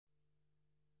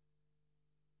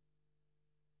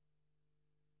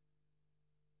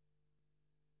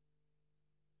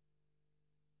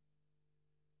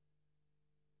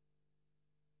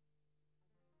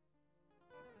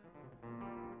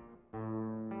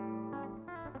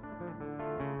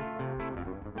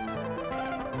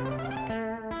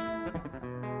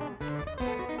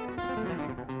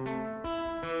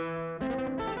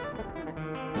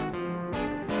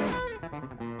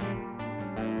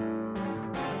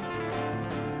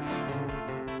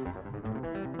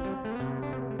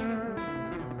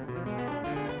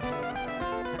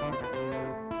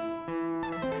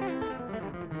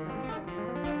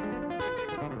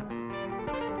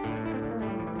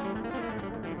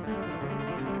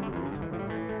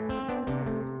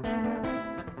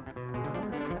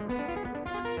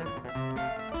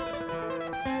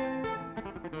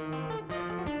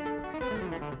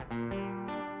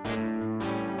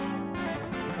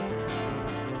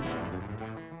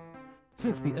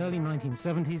Since the early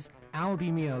 1970s, Al Di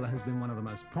Meola has been one of the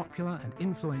most popular and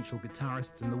influential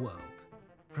guitarists in the world.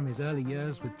 From his early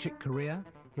years with Chick Corea,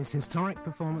 his historic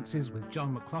performances with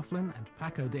John McLaughlin and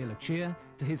Paco de Lucia,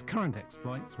 to his current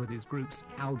exploits with his groups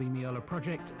Al Di Meola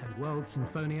Project and World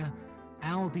Sinfonia,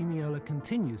 Al Di Meola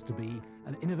continues to be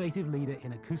an innovative leader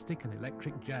in acoustic and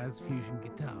electric jazz fusion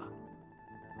guitar.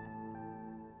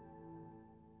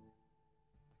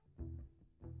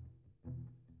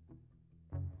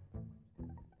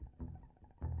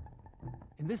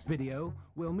 In this video,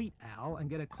 we'll meet Al and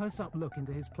get a close-up look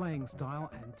into his playing style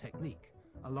and technique,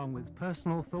 along with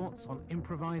personal thoughts on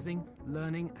improvising,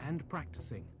 learning and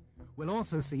practicing. We'll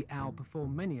also see Al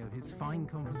perform many of his fine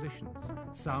compositions.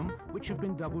 Some, which have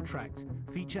been double-tracked,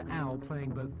 feature Al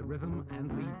playing both the rhythm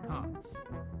and lead parts.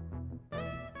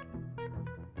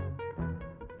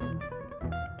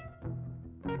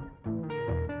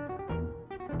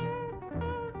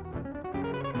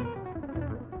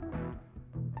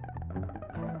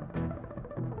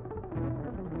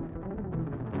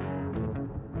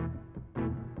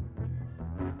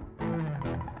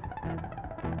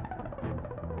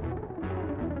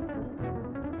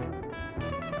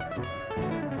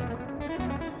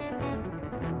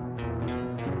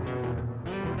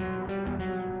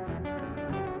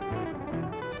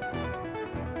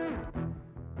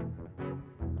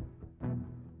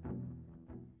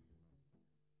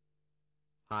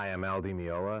 Hi, I'm Al Di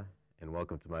Meola, and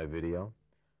welcome to my video.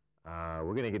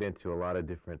 We're going to get into a lot of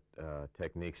different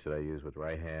techniques that I use with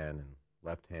right hand and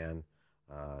left hand,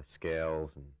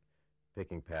 scales and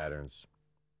picking patterns,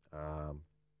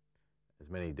 as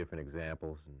many different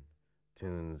examples and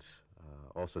tunes,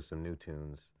 also some new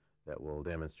tunes that will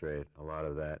demonstrate a lot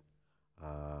of that.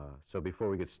 So before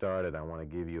we get started, I want to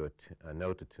give you a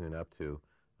note to tune up to.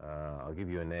 I'll give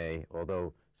you an A,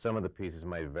 although some of the pieces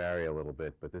might vary a little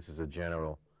bit, but this is a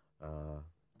general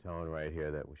tone right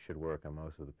here that should work on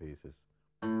most of the pieces.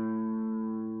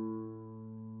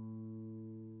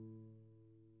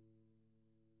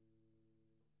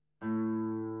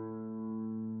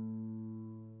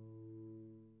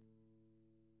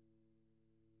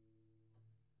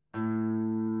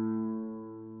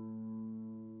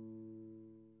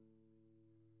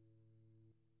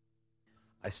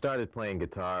 I started playing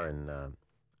guitar in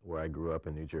where I grew up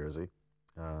in New Jersey,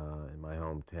 in my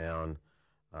hometown.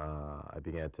 I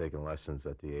began taking lessons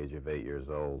at the age of 8 years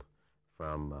old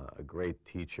from a great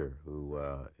teacher who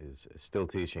is still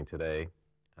teaching today,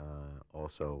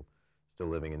 also still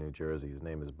living in New Jersey. His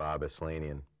name is Bob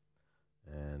Aslanian,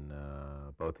 and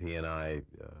both he and I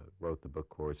wrote the book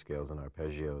Chord Scales and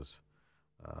Arpeggios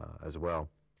as well.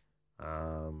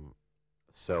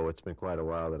 So it's been quite a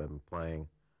while that I've been playing.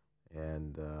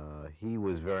 And he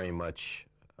was very much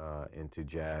into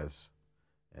jazz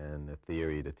and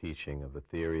the teaching of the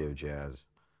theory of jazz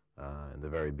in the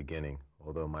very beginning.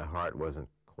 Although my heart wasn't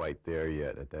quite there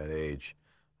yet at that age,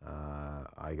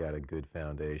 I got a good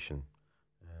foundation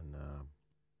and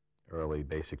early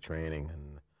basic training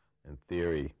and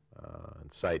theory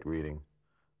and sight reading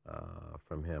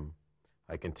from him.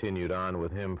 I continued on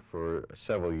with him for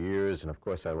several years, and of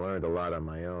course I learned a lot on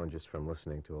my own just from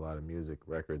listening to a lot of music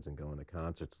records and going to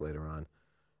concerts later on.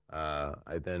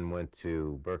 I then went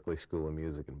to Berklee School of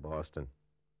Music in Boston,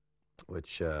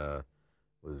 which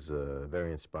was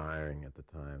very inspiring at the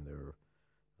time. There were,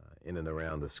 in and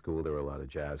around the school, there were a lot of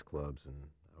jazz clubs, and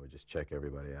I would just check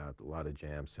everybody out, a lot of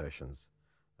jam sessions,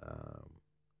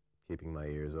 keeping my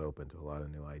ears open to a lot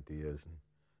of new ideas. And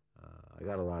I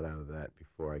got a lot out of that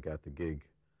before I got the gig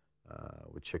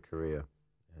with Chick Corea,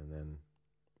 and then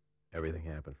everything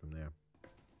happened from there.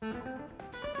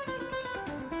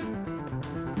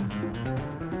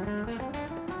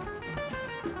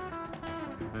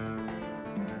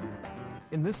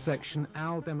 In this section,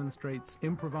 Al demonstrates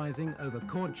improvising over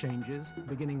chord changes,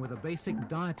 beginning with a basic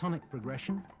diatonic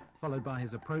progression, followed by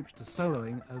his approach to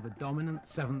soloing over dominant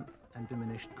seventh and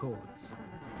diminished chords.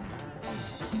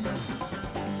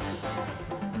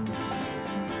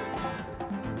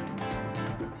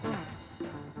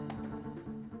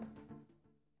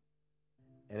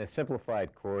 In a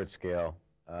simplified chord scale,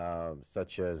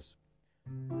 such as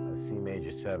a C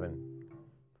major 7,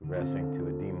 progressing to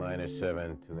a D minor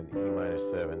 7, to an E minor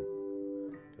 7,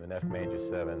 to an F major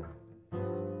 7,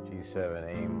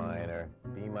 G7, A minor,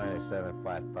 B minor 7,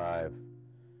 flat 5,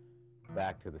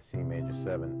 back to the C major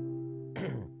 7.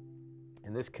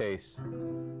 In this case,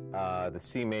 the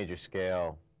C major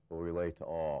scale will relate to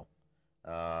all.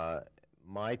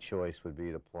 My choice would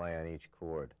be to play on each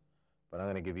chord, but I'm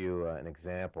going to give you an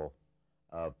example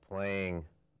of playing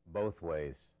both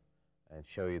ways and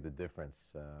show you the difference.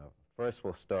 First,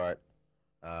 we'll start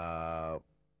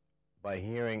by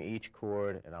hearing each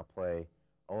chord, and I'll play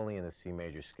only in the C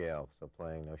major scale, so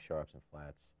playing no sharps and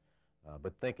flats,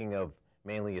 but thinking of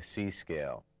mainly a C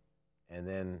scale, and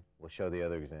then we'll show the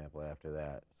other example after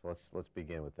that. So let's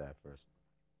begin with that first.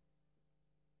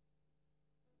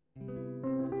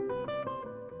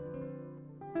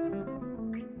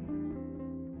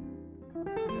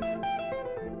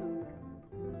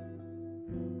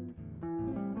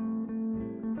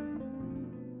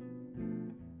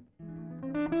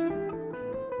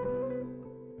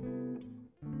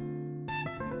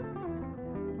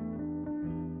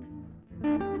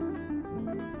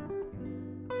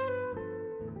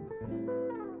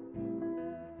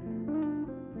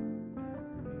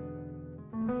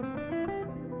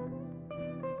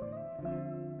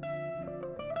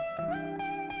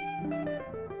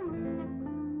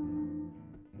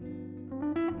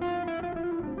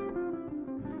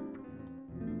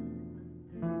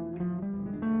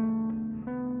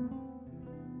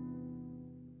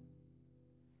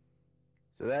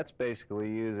 So that's basically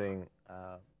using,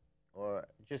 or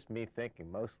just me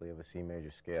thinking mostly of a C major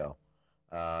scale.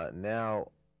 Now,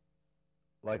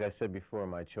 like I said before,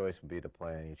 my choice would be to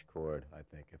play on each chord, I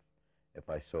think, if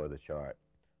I saw the chart.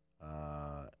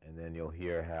 And then you'll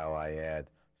hear how I add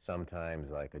sometimes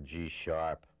like a G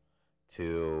sharp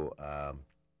to,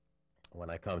 when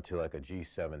I come to like a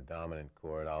G7 dominant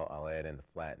chord, I'll add in the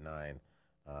flat 9,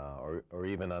 or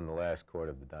even on the last chord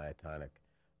of the diatonic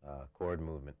chord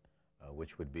movement,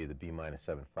 which would be the B minor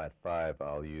 7 flat 5,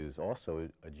 I'll use also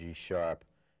a G sharp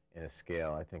in a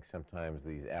scale. I think sometimes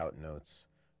these out notes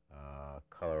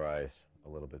colorize a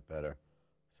little bit better.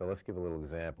 So let's give a little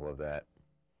example of that.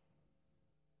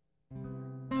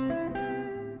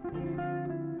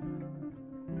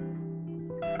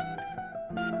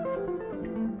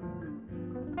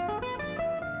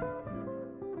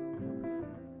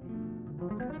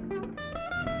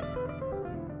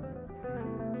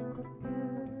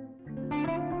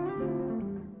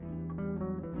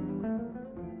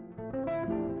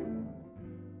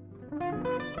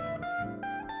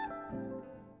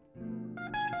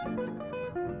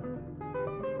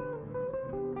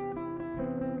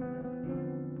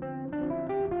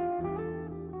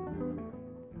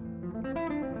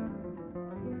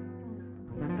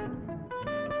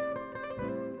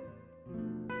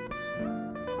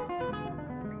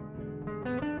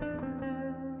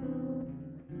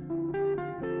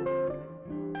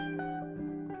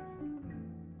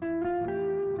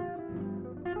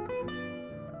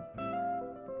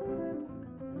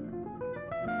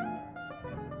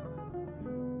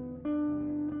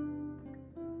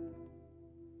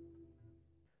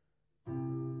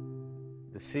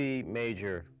 The C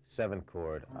major 7th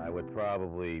chord, I would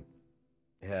probably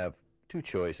have two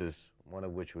choices, one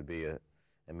of which would be a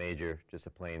major, just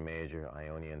a plain major,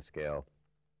 Ionian scale,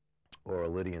 or a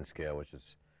Lydian scale, which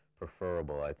is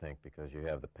preferable, I think, because you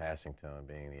have the passing tone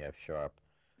being the F sharp.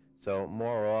 So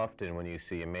more often when you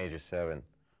see a major 7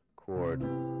 chord,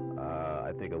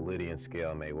 I think a Lydian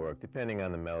scale may work, depending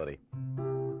on the melody.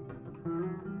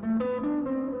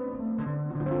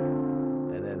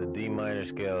 And then the D minor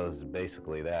scale is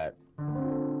basically that,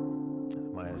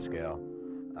 minor scale,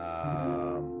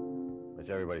 which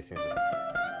everybody seems to.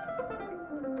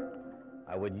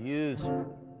 I would use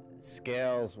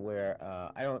scales where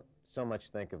I don't so much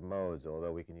think of modes,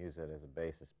 although we can use that as a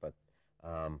basis, but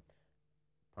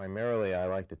primarily I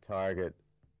like to target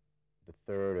the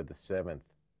 3rd or the 7th,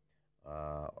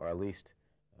 or at least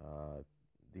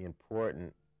the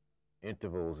important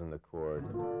intervals in the chord.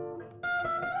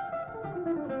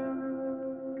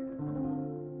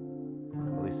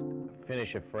 At least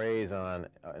finish a phrase on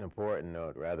an important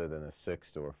note rather than a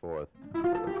 6th or a 4th.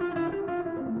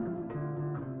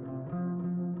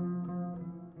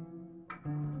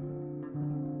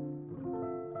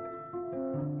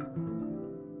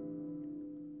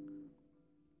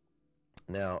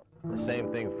 Now, the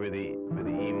same thing for the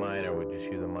E minor. We'll just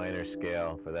use a minor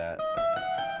scale for that.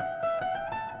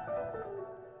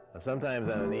 Now, sometimes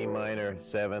on an E minor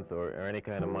 7th or any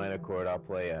kind of minor chord, I'll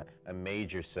play a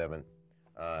major 7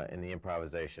 in the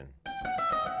improvisation.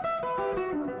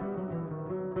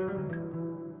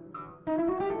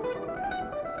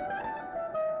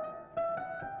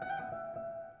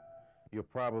 You'll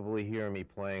probably hear me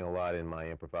playing a lot in my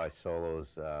improvised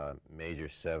solos, major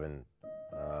 7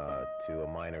 to a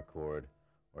minor chord,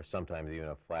 or sometimes even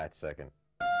a flat 2nd.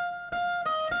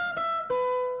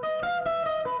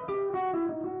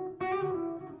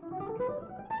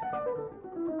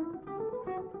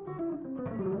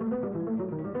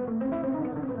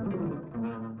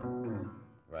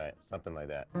 Right, something like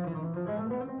that.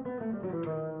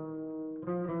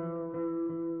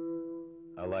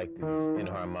 I like these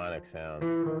inharmonic sounds.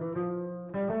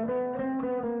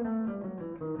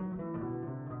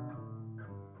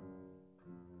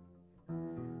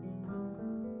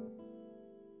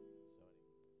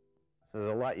 So there's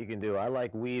a lot you can do. I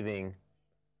like weaving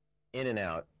in and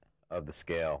out of the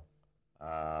scale,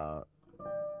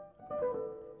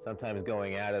 sometimes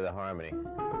going out of the harmony.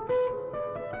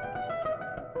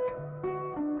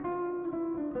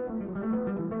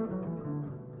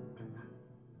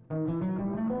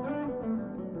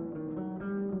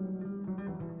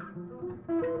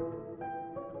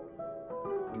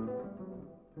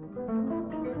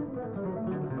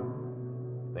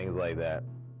 Things like that.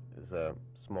 There's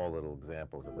small little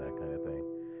examples of that kind of thing.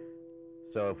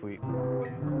 So if we,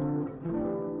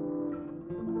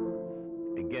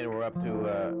 again, we're up to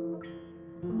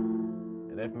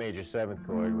an F major 7th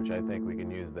chord, which I think we can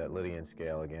use that Lydian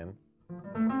scale again,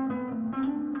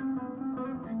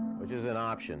 which is an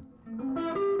option.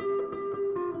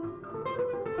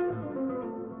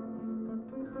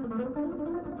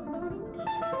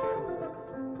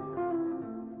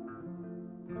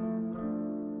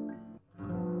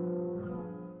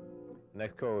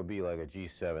 Next chord would be like a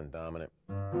G7 dominant,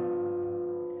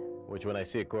 which when I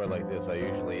see a chord like this, I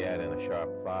usually add in a sharp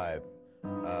 5.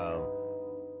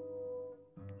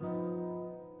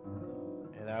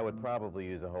 And I would probably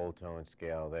use a whole tone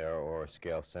scale there, or a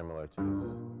scale similar to this.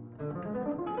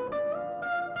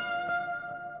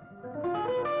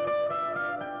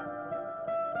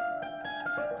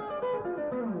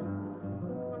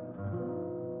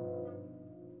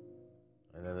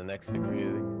 And then the next degree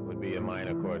would be a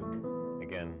minor chord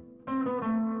again.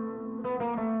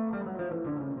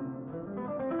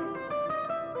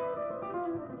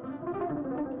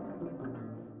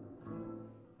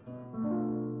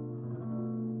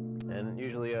 And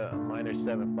usually a minor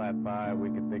 7-5-5, we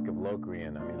could think of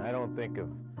Locrian. I mean, I don't think of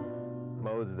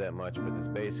modes that much, but this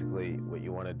basically what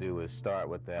you want to do is start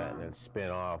with that and then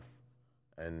spin off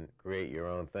and create your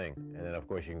own thing. And then, of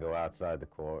course, you can go outside the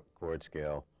chord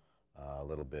scale a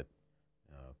little bit,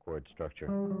 chord structure,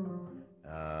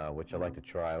 which I like to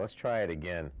try. Let's try it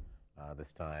again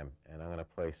this time, and I'm going to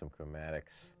play some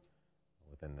chromatics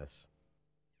within this.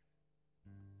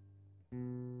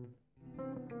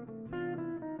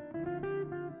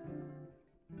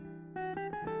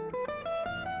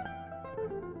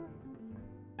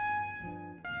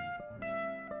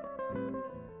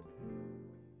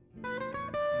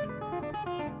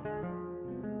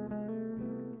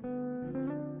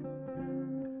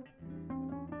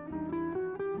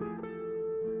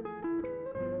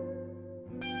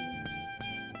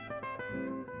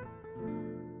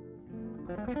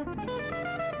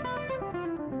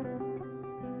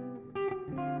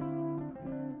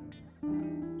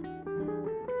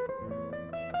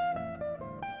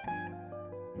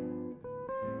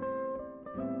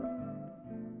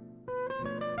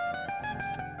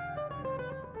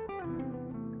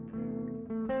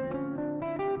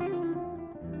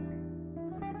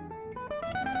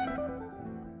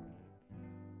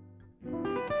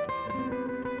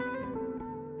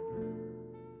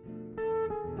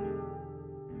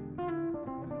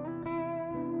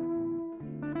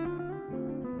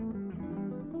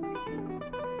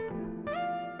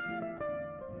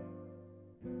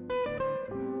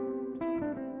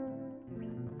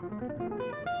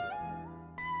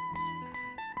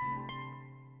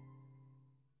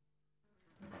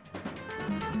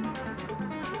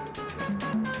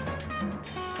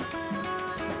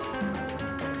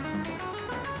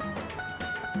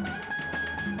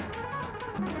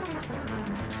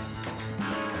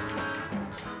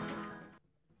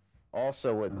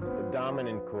 Also, with the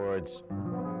dominant chords,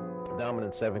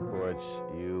 dominant 7 chords,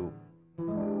 you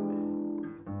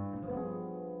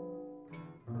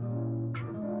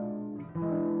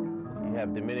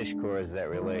have diminished chords that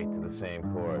relate to the same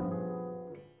chord.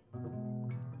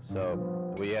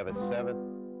 So we have a 7th,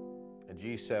 a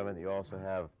G7, you also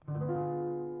have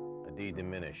a D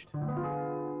diminished.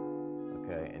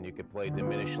 Okay, and you could play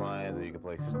diminished lines, or you could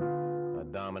play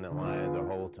dominant lines or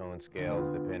whole tone scales,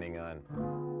 depending on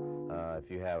if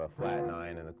you have a flat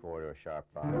 9 in the chord or a sharp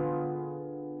 5.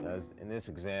 As in this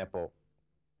example,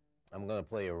 I'm going to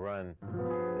play a run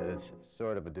that is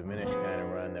sort of a diminished kind of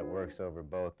run that works over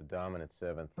both the dominant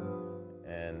 7th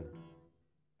and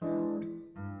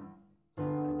a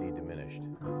D diminished.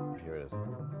 Here it is.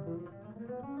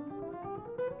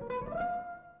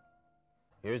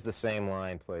 Here's the same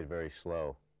line played very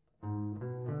slow.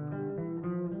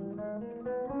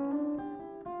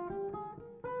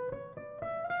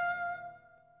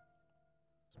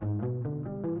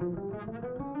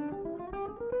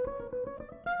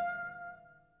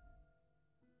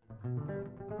 Also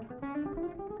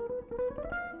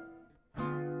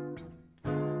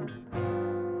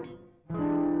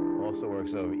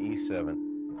works over E7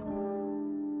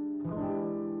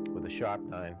 with a sharp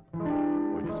 9,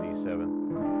 or just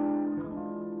E7,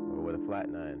 or with a flat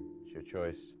 9. It's your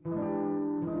choice.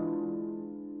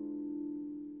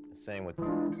 Same with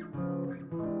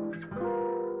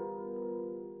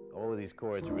all of these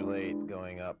chords relate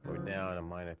going up or down a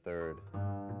minor third.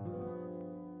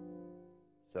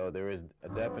 So there is a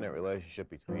definite relationship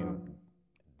between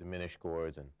diminished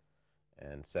chords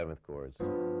and seventh chords.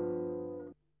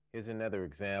 Here's another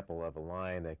example of a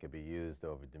line that could be used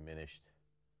over diminished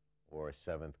or a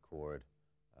seventh chord.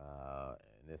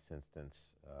 In this instance,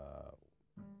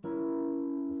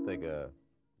 let's take a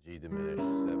G diminished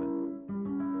 7.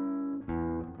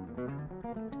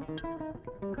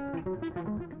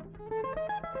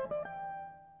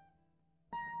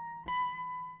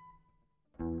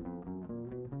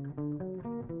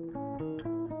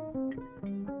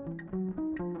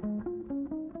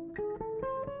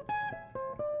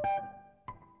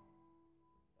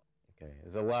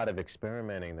 There's a lot of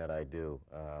experimenting that I do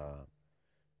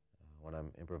when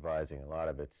I'm improvising. A lot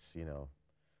of it's, you know,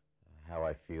 how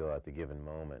I feel at the given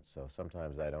moment. So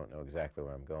sometimes I don't know exactly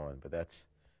where I'm going, but that's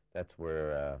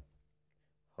where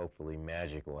hopefully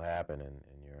magic will happen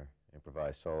in your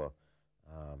improvised solo.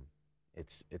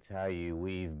 It's how you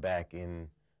weave back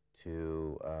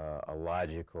into a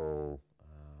logical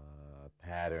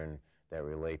pattern that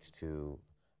relates to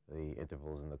the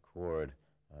intervals in the chord.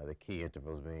 The key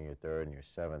intervals being your third and your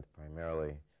seventh,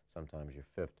 primarily, sometimes your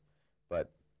fifth.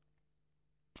 But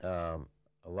a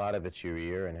lot of it's your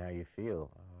ear and how you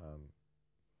feel.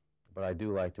 But I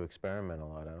do like to experiment a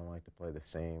lot. I don't like to play the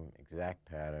same exact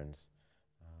patterns.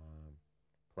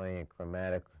 Playing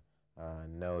chromatic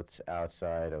notes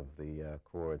outside of the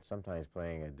chord, sometimes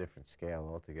playing a different scale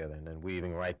altogether, and then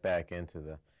weaving right back into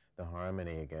the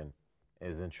harmony again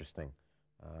is interesting.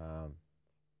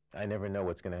 I never know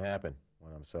what's going to happen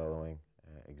when I'm soloing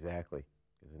exactly,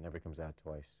 because it never comes out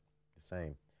twice the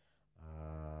same.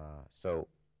 So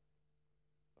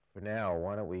for now,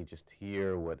 why don't we just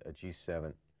hear what a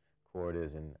G7 chord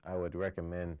is, and I would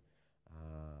recommend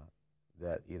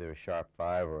that either a sharp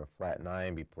 5 or a flat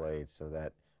 9 be played, so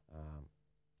that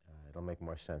it'll make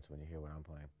more sense when you hear what I'm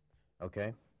playing.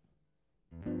 Okay?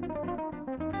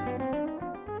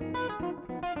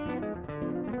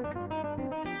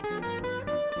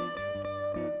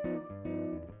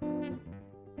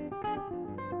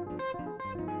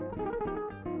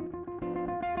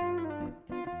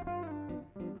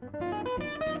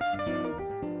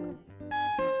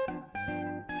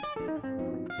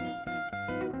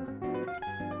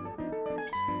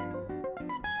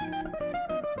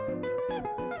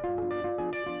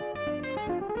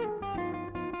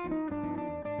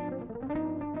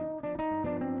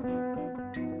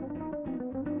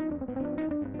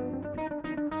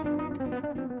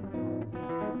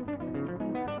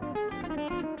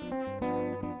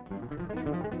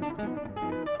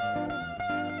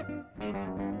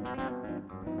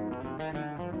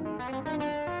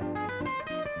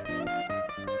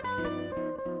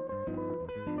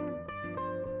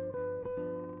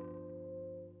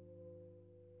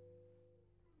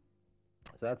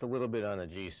 So that's a little bit on the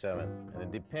G7.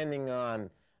 And depending on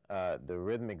the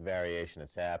rhythmic variation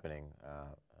that's happening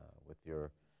with your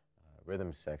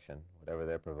rhythm section, whatever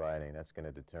they're providing, that's going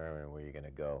to determine where you're going to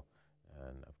go.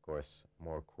 And of course,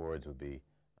 more chords would be,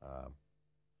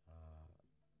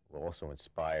 will also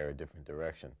inspire a different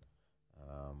direction.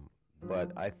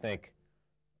 But I think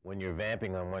when you're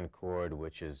vamping on one chord,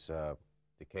 which is the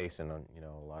case in a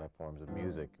lot of forms of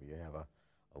music, you have a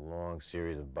long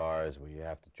series of bars where you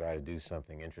have to try to do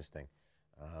something interesting.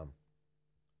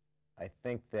 I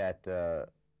think that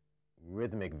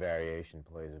rhythmic variation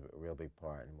plays a real big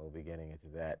part, and we'll be getting into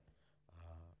that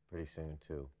pretty soon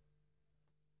too.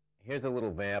 Here's a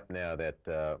little vamp now that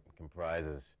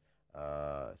comprises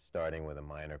starting with a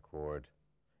minor chord,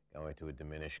 going to a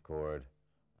diminished chord.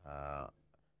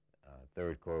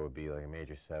 Third chord would be like a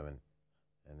major 7,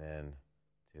 and then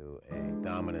to a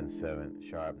dominant 7,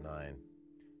 sharp 9.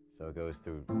 So it goes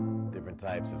through different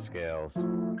types of scales,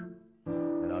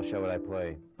 and I'll show what I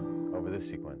play over this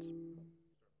sequence.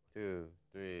 2,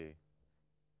 3.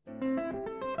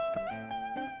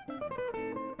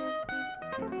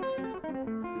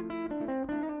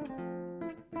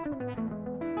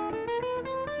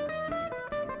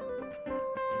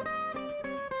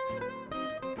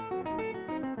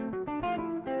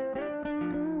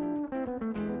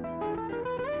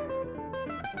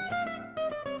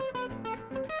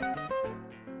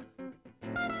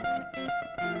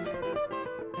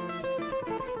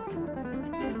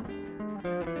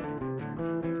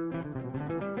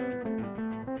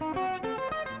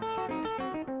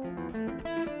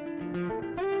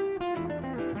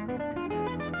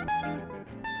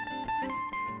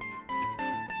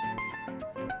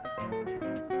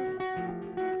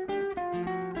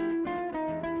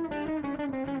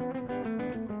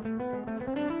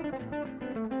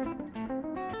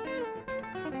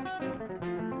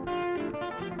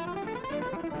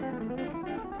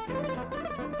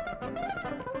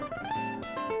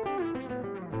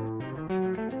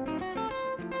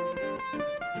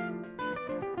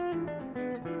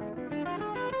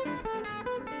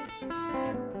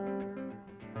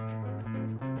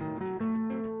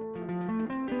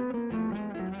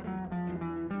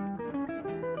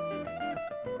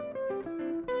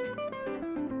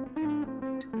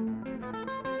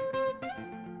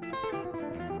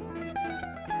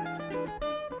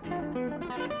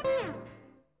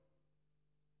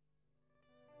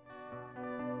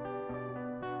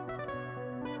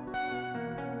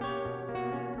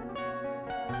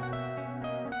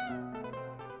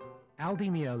 Aldi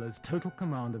Meola's total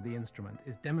command of the instrument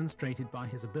is demonstrated by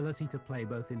his ability to play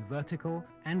both in vertical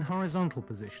and horizontal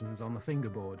positions on the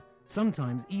fingerboard,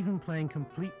 sometimes even playing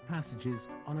complete passages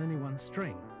on only one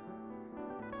string.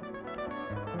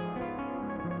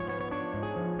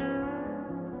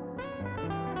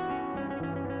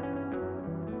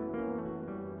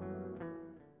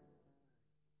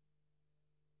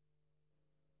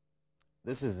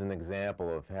 This is an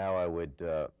example of how I would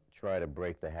try to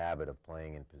break the habit of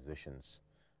playing in positions.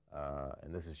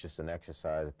 And this is just an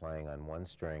exercise of playing on one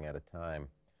string at a time.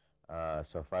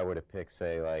 So if I were to pick,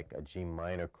 say, like a G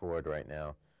minor chord right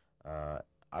now,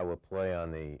 I would play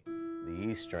on the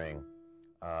E string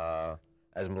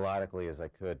as melodically as I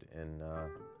could in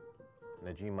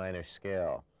a G minor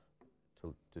scale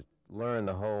to learn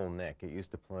the whole neck. Get used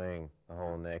to playing the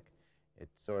whole neck. It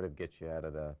sort of gets you out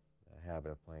of the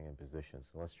habit of playing in positions.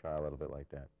 So let's try a little bit like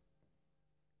that.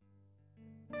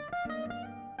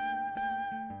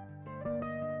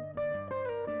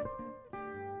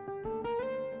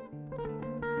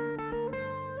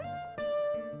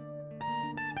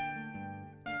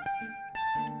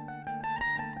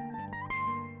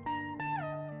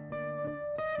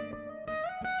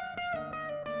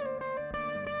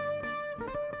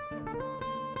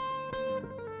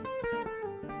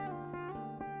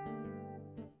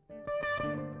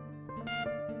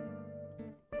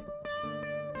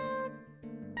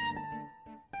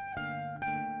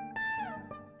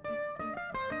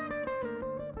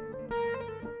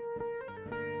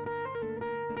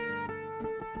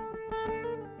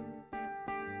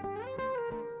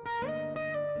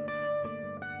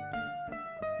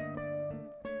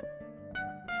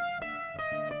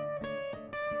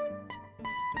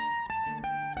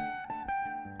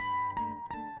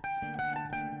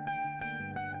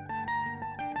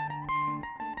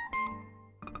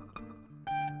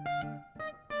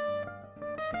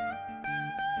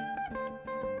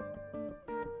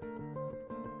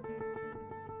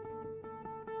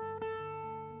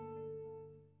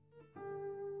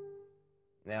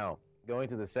 Now, going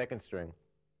to the second string,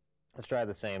 let's try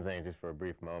the same thing just for a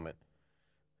brief moment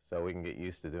so we can get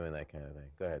used to doing that kind of thing.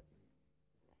 Go ahead.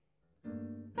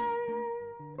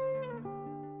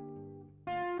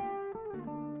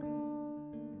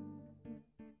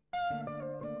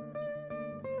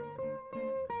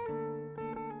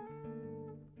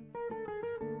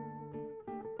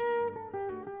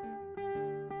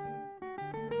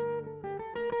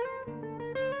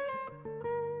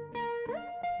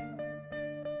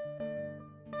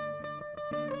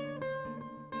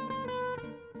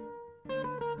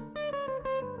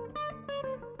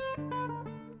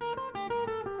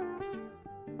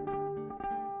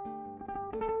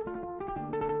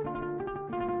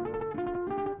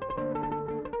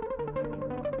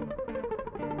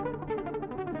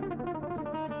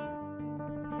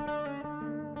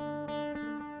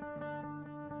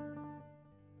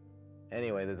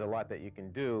 Anyway, there's a lot that you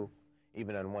can do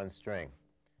even on one string,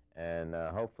 and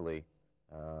hopefully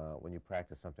when you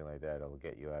practice something like that, it'll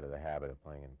get you out of the habit of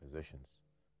playing in positions.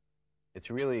 It's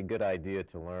really a good idea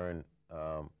to learn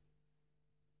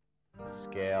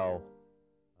scale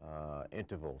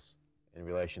intervals in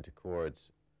relation to chords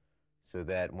so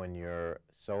that when you're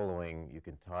soloing, you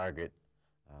can target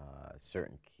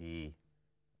certain key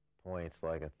points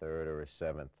like a third or a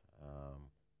seventh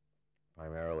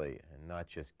primarily, and not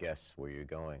just guess where you're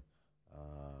going.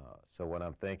 So when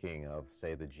I'm thinking of,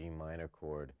 say, the G minor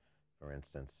chord, for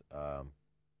instance, I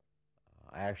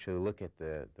actually look at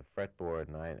the fretboard,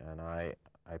 and I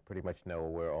pretty much know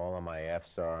where all of my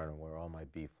Fs are and where all my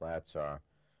B flats are.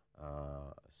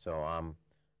 So I'm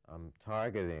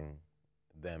targeting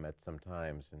them at some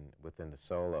times within the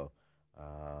solo.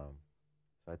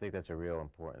 So I think that's a real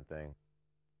important thing.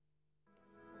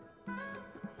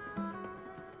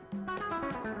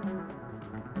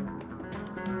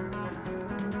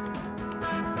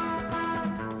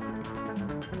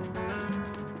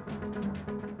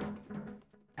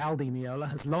 Aldi Meola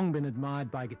has long been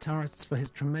admired by guitarists for his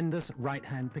tremendous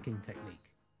right-hand picking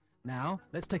technique. Now,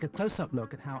 let's take a close-up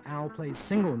look at how Al plays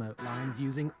single-note lines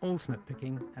using alternate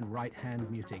picking and right-hand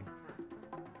muting.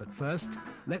 But first,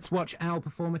 let's watch Al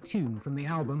perform a tune from the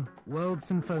album World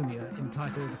Sinfonia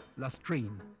entitled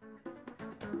Lustrine.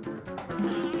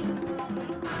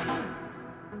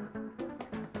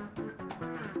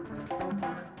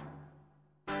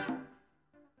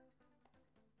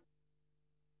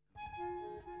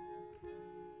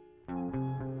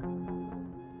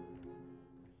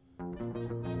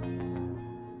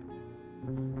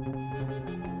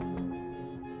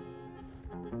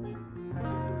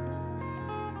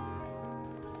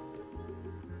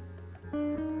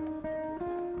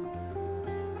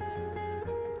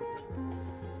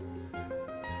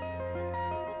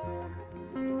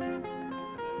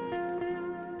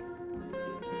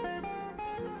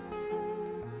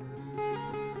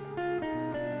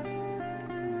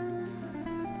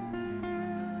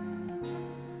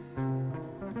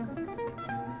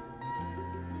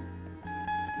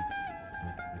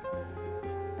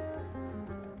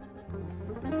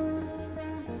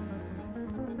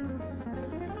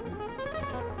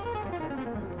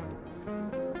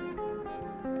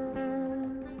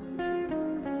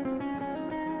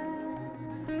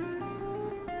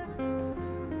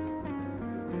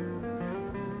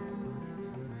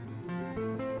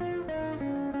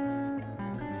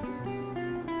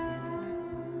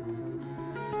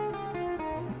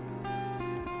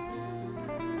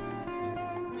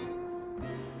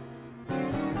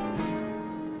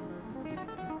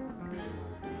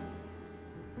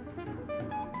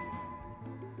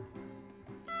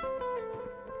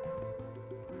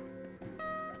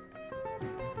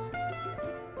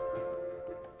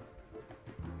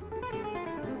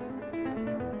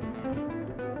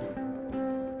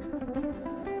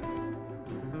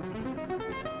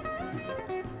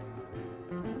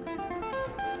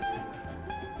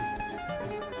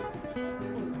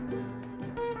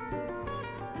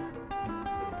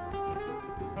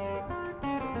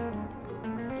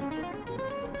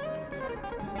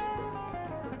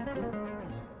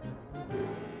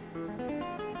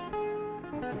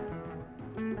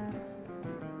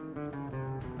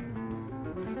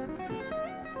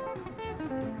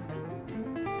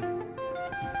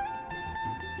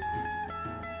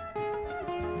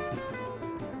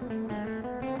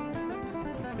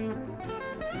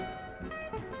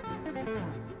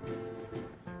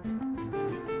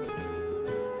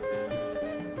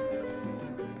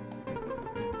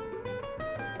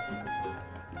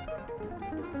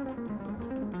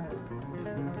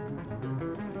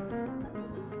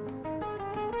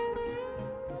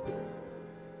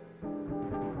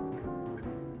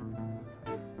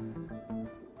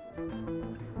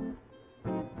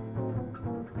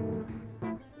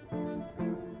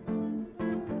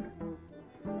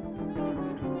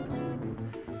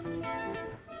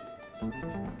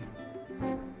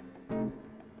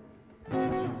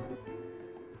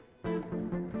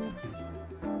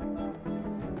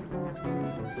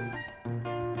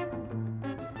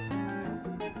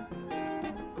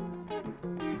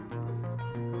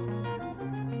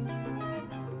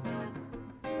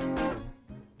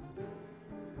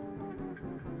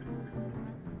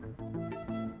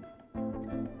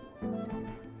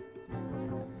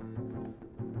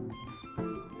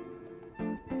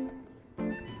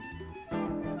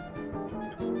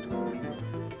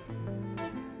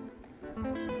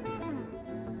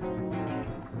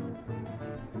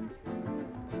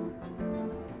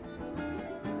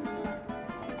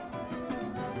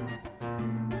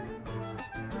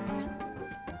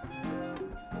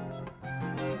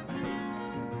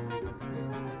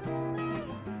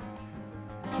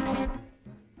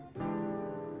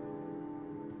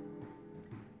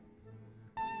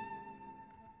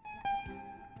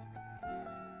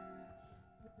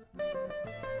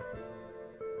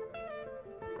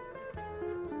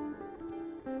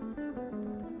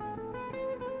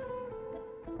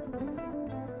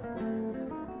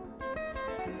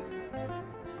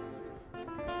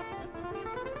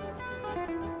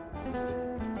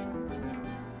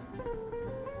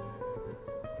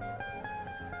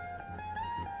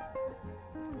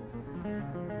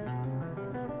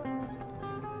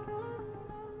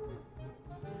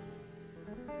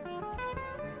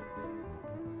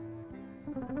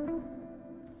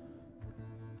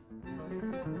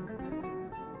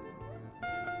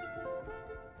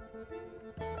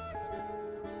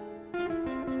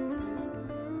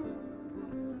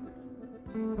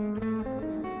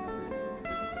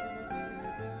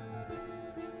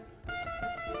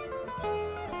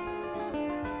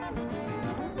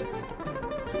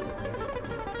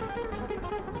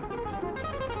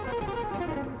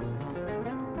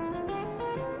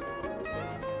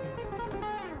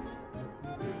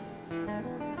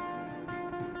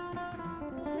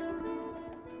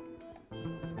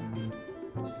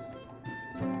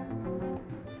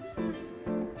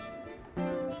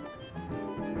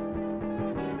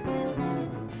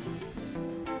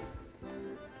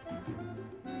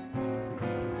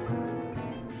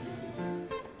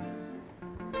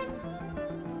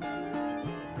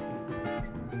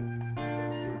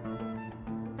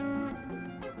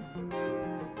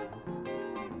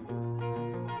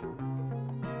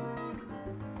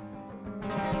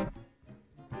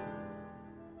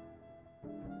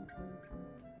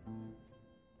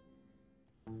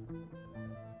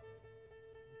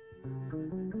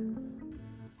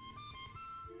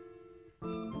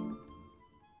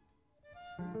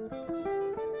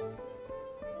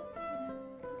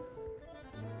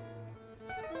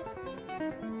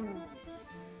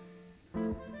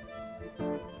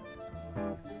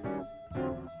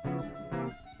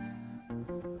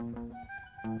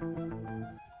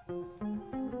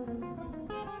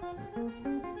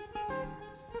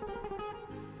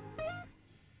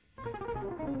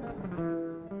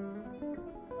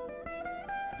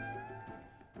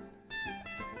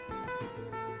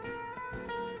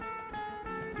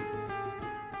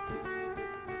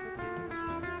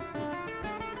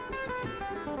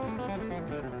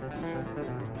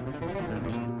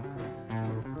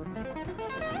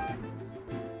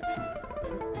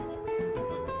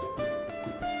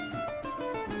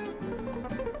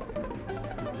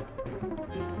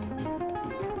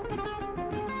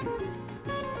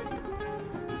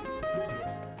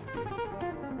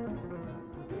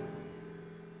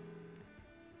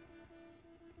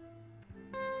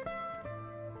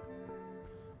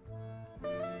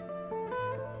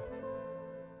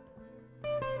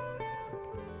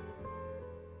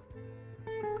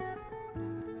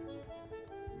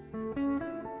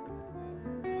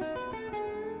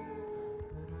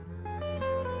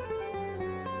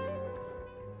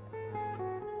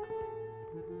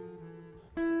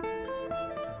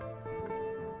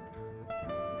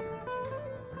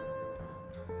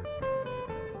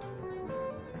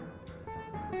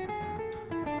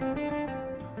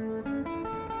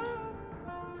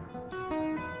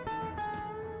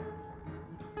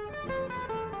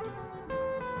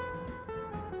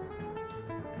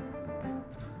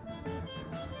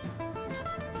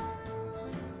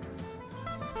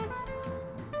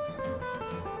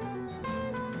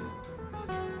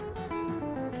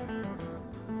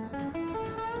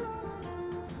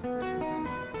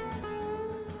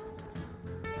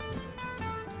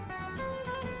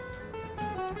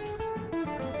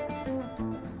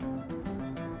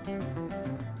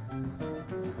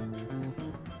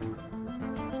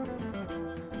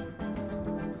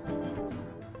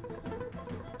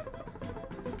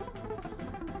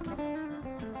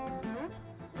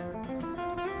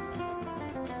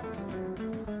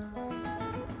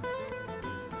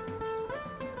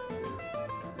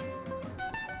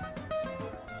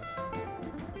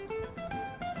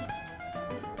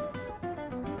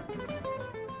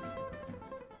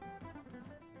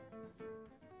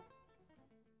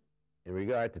 In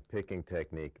regard to picking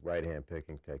technique, right-hand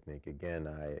picking technique, again,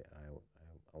 I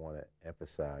want to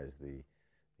emphasize the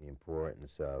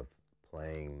importance of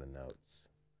playing the notes,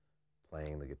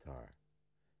 playing the guitar,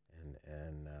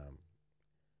 and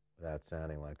without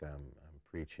sounding like I'm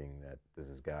preaching that this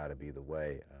has got to be the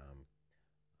way,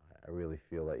 I really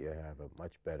feel that you have a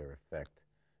much better effect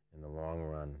in the long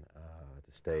run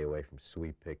to stay away from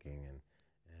sweep picking and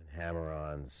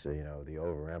hammer-ons. You know, the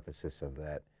overemphasis of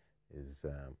that is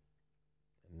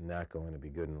not going to be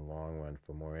good in the long run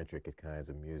for more intricate kinds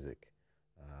of music.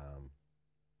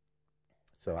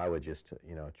 So I would just,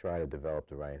 you know, try to develop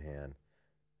the right hand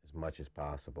as much as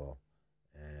possible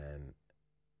and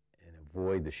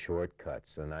avoid the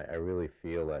shortcuts. And I really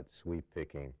feel that sweep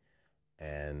picking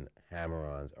and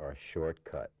hammer-ons are a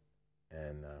shortcut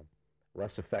and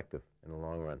less effective in the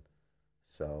long run.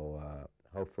 So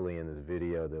hopefully in this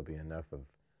video there'll be enough of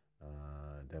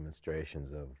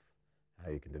demonstrations of how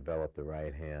you can develop the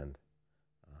right hand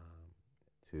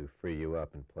to free you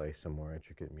up and play some more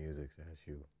intricate music as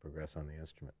you progress on the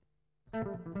instrument.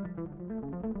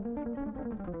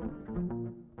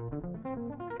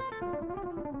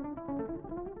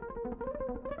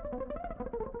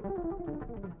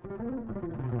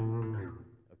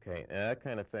 Okay, now that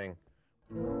kind of thing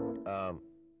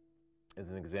is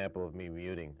an example of me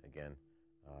muting again,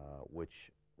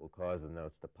 which will cause the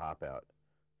notes to pop out.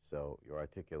 So your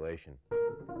articulation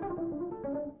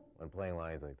when playing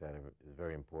lines like that is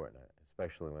very important,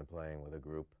 especially when playing with a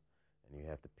group and you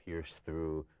have to pierce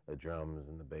through the drums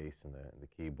and the bass and the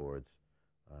keyboards.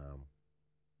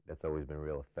 That's always been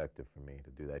real effective for me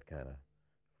to do that kind of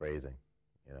phrasing,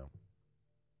 you know.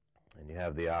 And you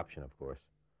have the option, of course,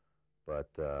 but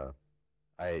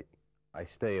I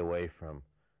stay away from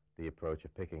the approach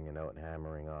of picking a note and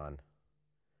hammering on.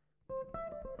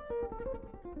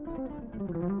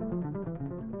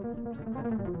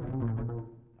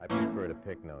 I prefer to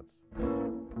pick notes.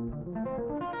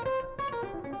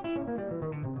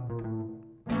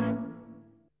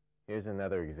 Here's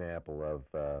another example of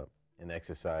an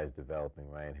exercise developing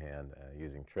right hand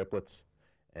using triplets.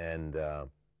 And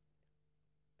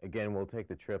again, we'll take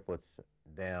the triplets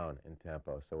down in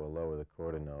tempo, so we'll lower the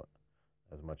quarter note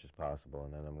as much as possible,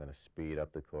 and then I'm going to speed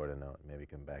up the quarter note and maybe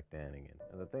come back down again.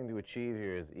 And the thing to achieve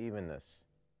here is evenness.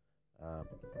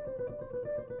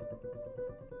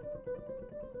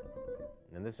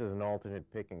 And this is an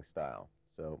alternate picking style,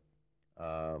 so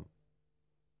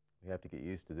we have to get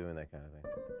used to doing that kind of thing.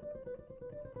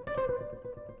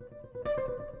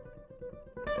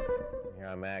 Here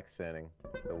I'm accenting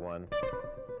the one.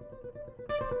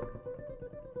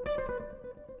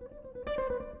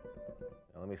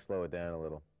 Now let me slow it down a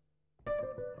little.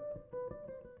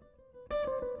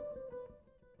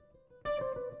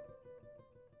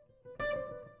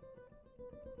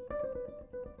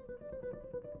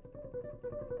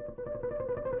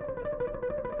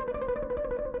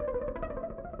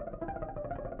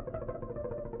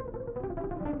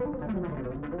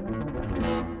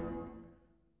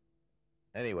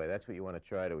 Anyway, that's what you want to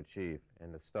try to achieve,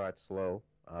 and to start slow,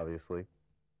 obviously.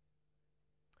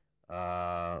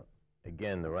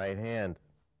 Again, the right hand,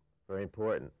 very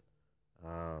important.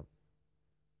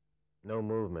 No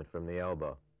movement from the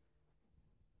elbow.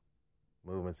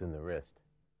 Movements in the wrist,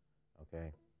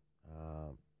 okay?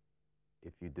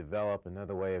 If you develop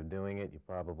another way of doing it, you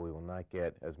probably will not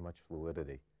get as much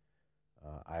fluidity.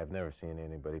 I have never seen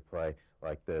anybody play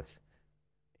like this,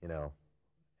 you know,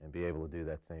 and be able to do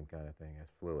that same kind of thing as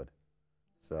fluid.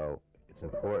 So it's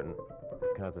important to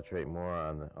concentrate more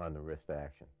on the wrist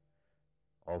action.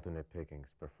 Alternate picking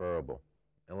is preferable,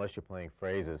 unless you're playing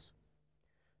phrases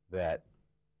that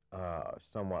are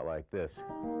somewhat like this.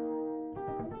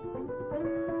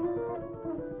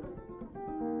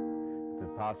 It's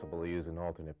impossible to use an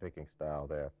alternate picking style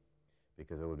there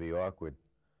because it would be awkward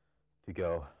to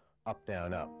go up,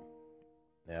 down, up.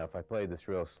 Now, if I played this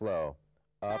real slow,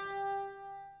 up,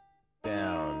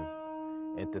 down,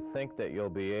 and to think that you'll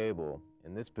be able,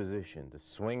 in this position, to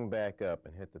swing back up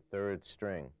and hit the third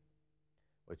string,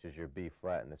 which is your B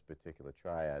flat in this particular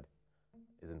triad,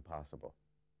 is impossible,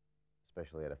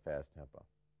 especially at a fast tempo.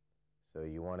 So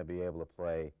you want to be able to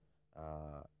play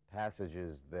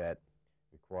passages that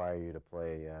require you to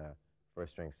play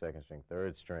first string, second string,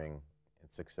 third string in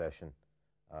succession,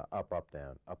 up, up,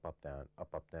 down, up, up, down, up,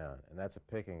 up, down. And that's a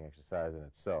picking exercise in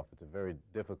itself. It's a very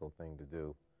difficult thing to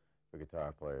do for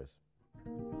guitar players.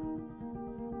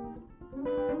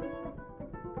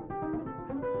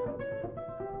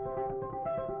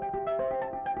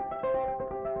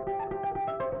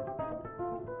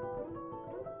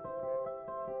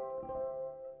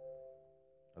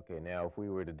 Okay, now if we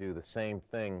were to do the same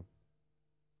thing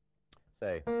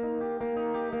say,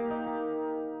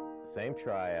 same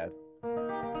triad,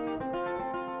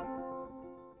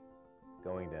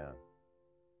 going down,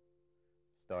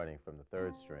 starting from the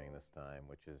third string this time,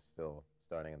 which is still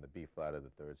starting on the B flat of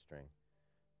the third string,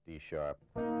 D sharp,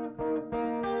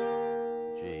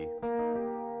 G,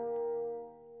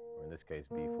 or in this case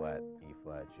B flat, E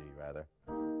flat, G rather.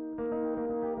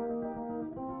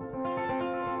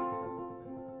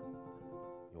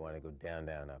 You want to go down,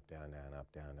 down, up, down, down, up,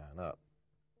 down, down, up.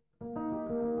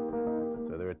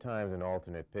 So there are times when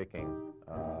alternate picking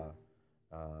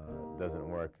doesn't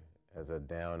work as a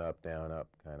down, up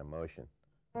kind of motion.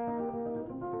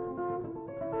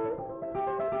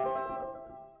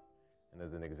 And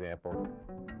as an example,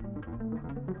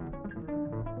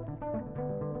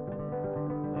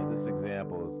 this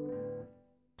example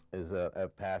is a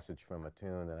passage from a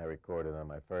tune that I recorded on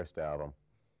my first album,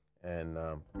 and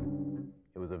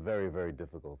it was a very, very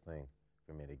difficult thing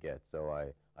for me to get. So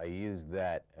I used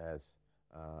that as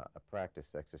a practice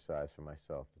exercise for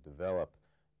myself to develop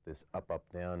this up, up,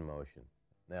 down motion.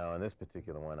 Now, on this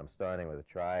particular one, I'm starting with a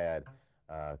triad,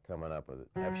 coming up with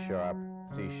F sharp,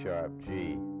 C sharp,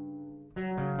 G.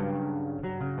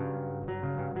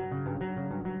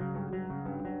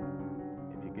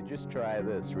 If you could just try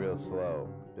this real slow,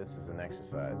 this is an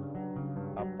exercise.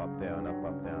 Up, up, down, up,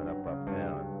 up, down, up, up,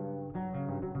 down.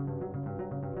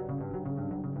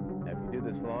 Now, if you do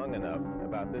this long enough,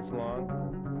 about this long,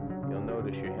 you'll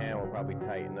notice your hand will probably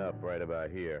tighten up right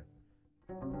about here.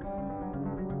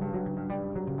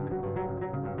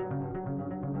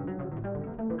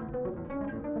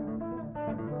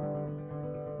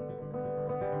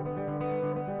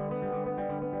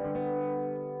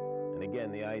 And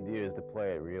again, the idea is to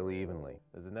play it real evenly.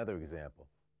 There's another example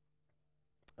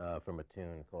from a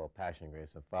tune called Passion,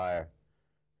 Grace, and Fire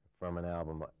from an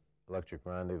album, Electric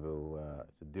Rendezvous.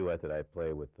 It's a duet that I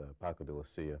play with Paco de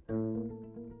Lucia.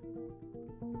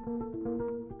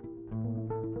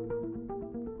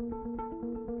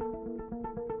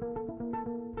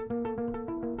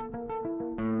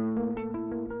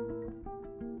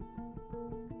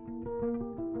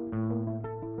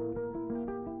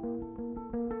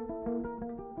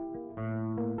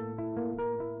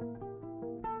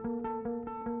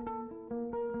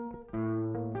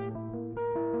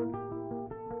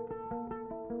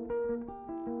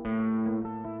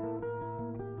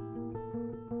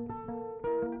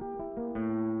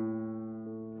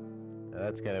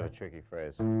 That's kind of a tricky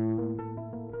phrase.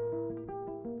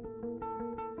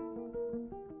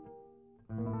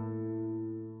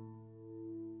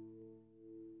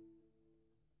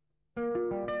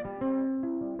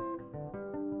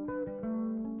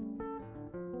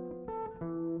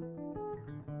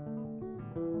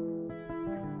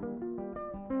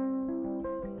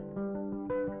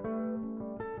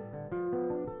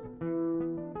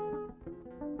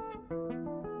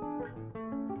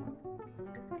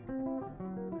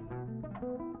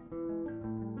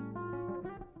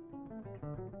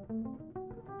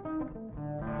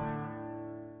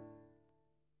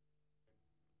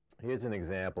 Here's an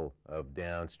example of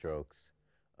downstrokes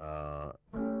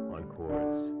on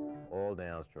chords, all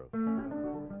downstroke.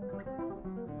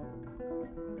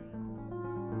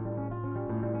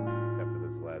 Except for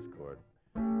this last chord.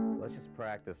 Let's just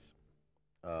practice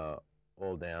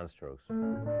all downstrokes.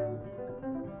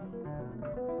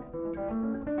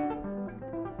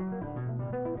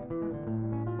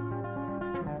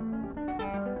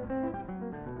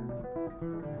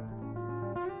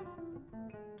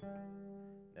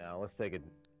 Let's take it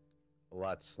a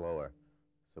lot slower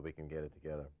so we can get it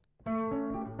together.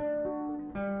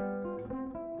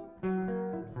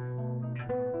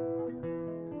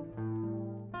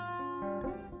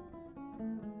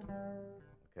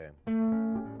 Okay.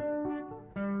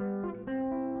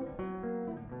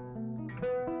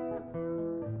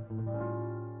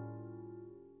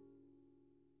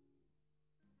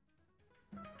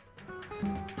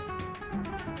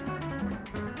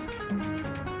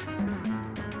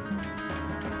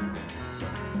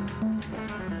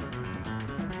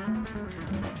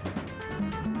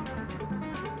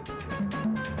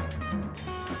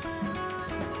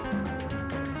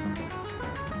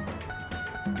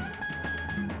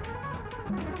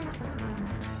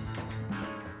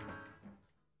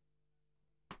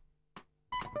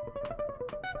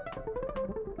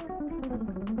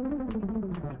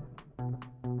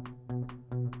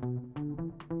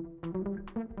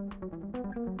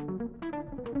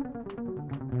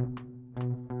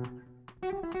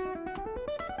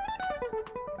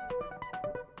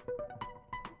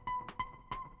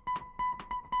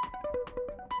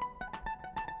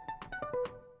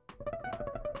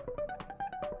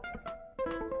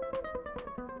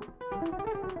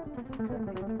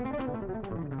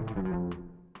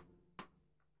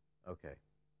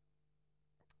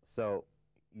 So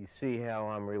you see how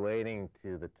I'm relating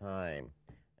to the time,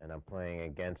 and I'm playing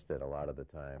against it a lot of the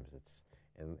times. It's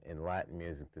in Latin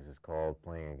music, this is called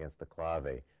playing against the clave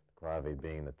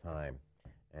being the time.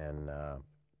 And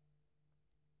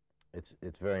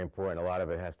it's very important. A lot of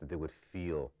it has to do with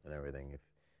feel and everything. If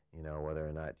you know whether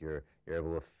or not you're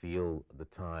able to feel the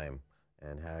time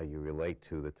and how you relate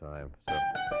to the time. So.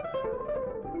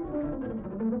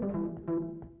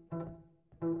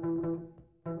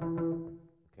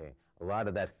 Okay, a lot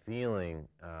of that feeling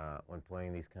when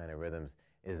playing these kind of rhythms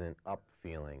is an up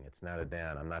feeling. It's not a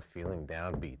down. I'm not feeling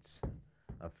down beats.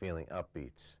 I'm feeling up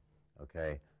beats.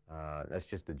 Okay, that's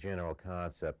just a general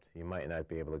concept. You might not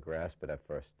be able to grasp it at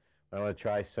first. But I'm going to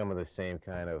try some of the same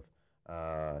kind of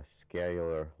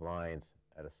scalar lines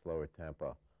at a slower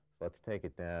tempo. So let's take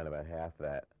it down about half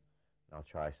that, and I'll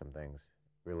try some things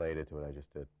related to what I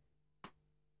just did.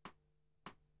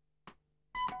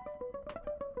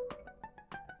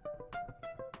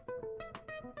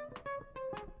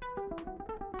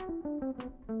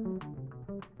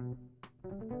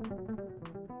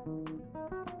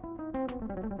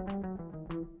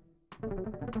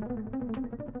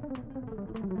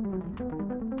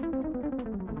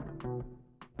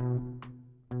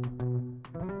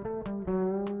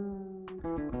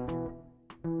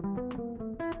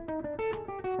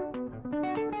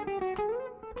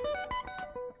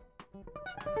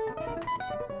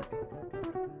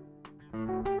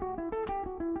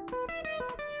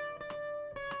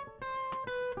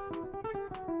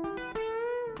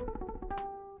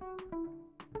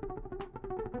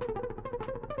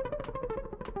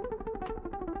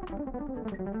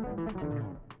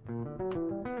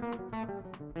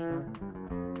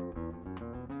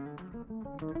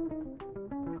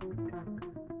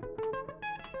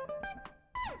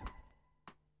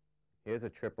 Here's a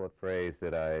triplet phrase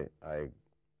that I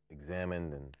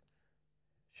examined and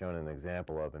shown an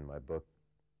example of in my book,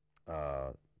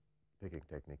 picking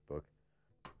technique book.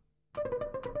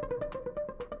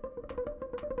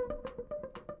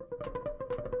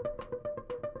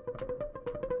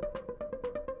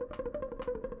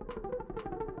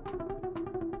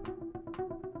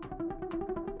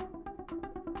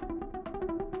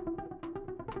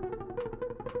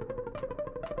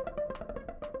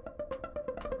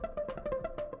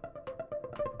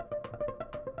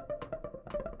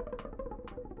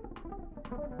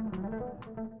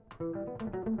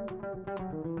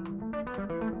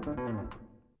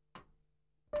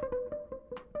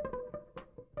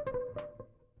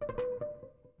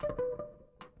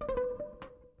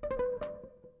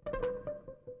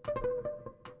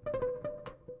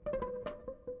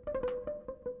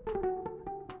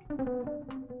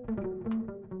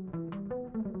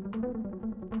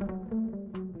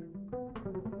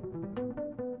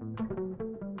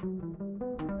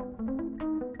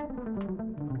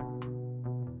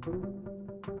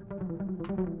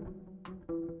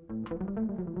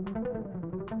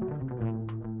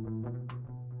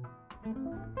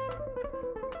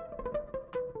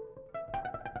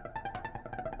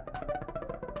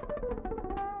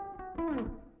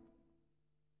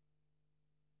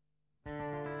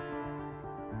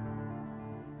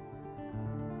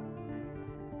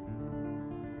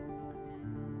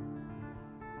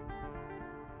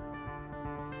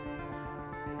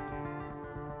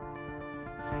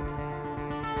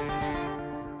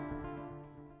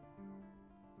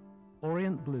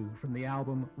 Orient Blue from the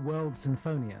album World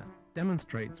Sinfonia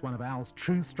demonstrates one of Al's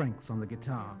true strengths on the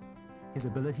guitar, his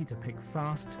ability to pick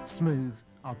fast, smooth,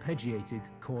 arpeggiated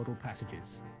chordal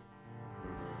passages.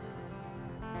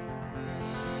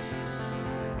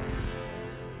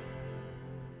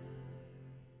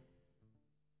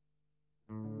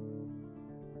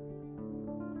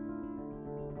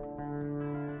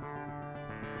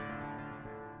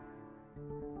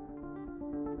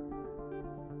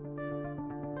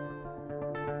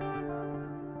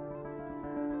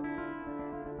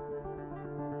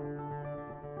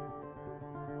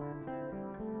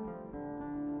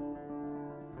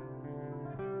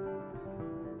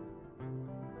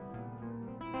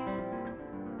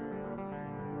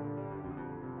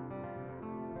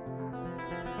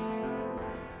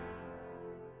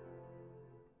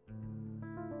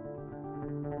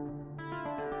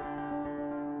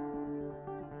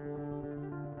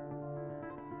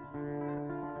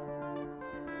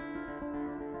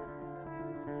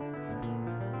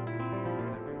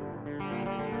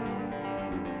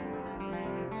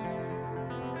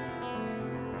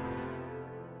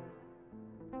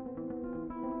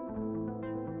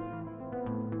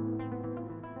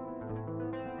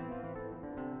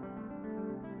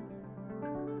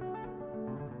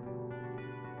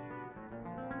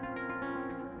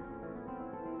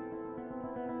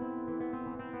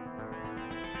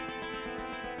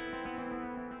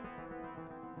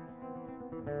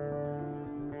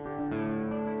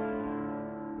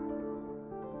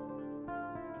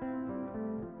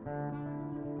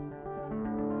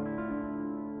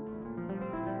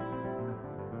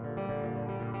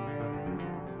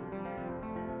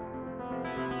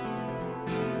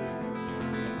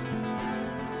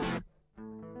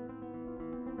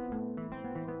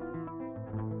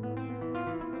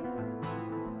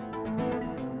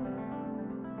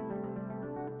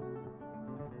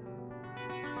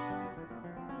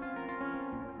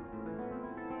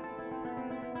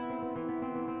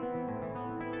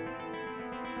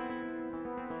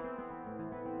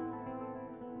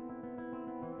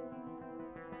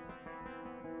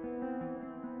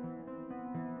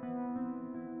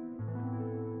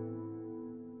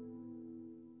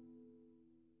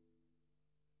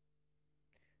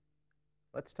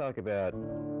 Let's talk about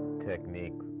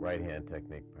technique, right-hand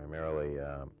technique, primarily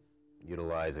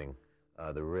utilizing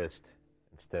the wrist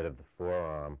instead of the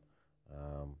forearm,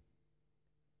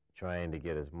 trying to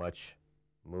get as much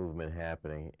movement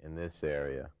happening in this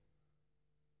area.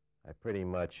 I pretty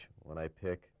much, when I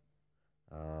pick,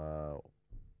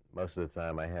 most of the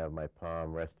time I have my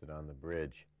palm rested on the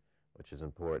bridge, which is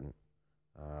important,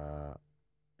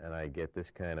 and I get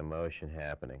this kind of motion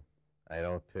happening. I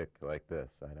don't pick like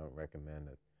this. I don't recommend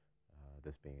it,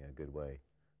 this being a good way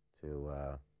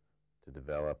to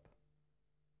develop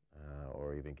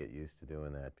or even get used to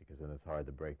doing that, because then it's hard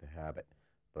to break the habit.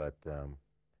 But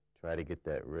try to get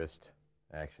that wrist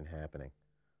action happening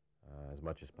as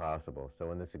much as possible.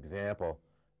 So in this example,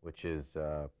 which is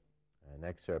an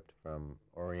excerpt from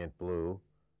Orient Blue,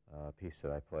 a piece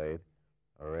that I played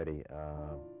already,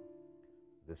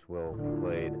 this will be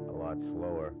played a lot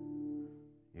slower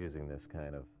using this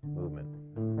kind of movement.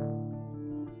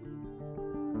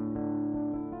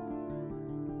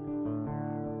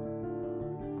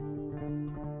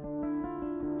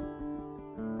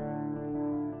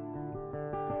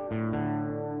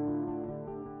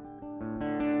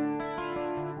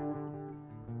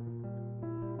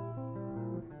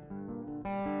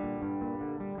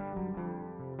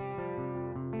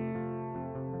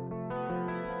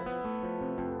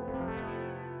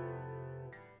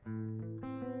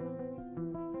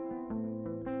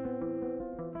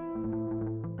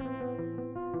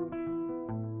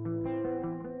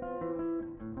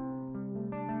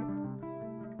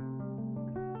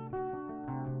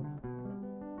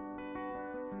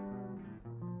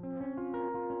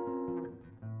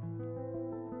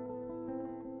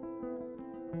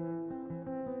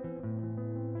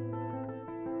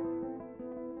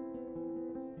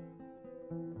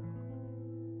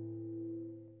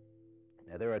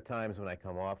 Now, there are times when I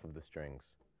come off of the strings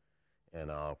and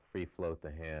I'll free float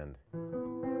the hand.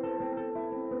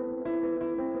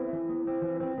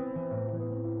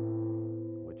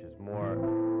 Which is more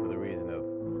for the reason of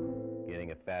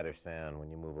getting a fatter sound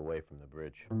when you move away from the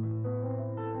bridge.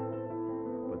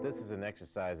 But this is an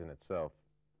exercise in itself.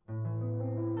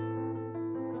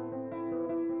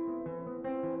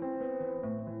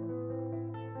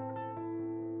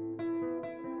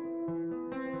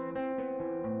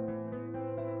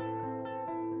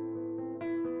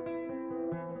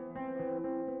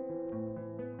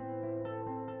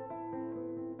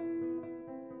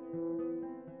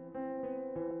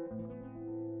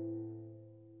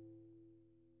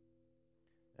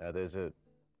 There's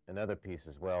another piece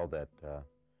as well that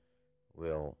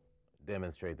will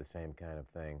demonstrate the same kind of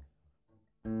thing.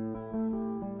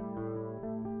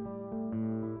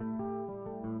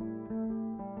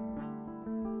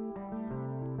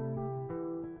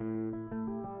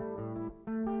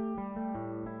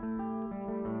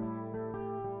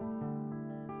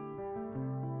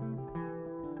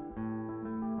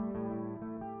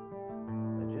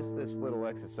 Now, just this little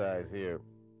exercise here,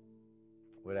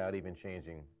 without even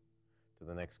changing to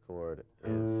the next chord,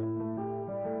 is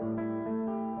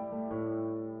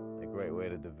a great way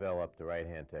to develop the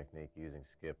right-hand technique using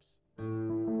skips. So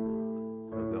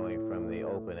going from the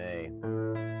open A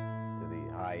to the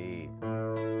high E,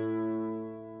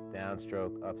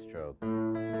 downstroke, upstroke,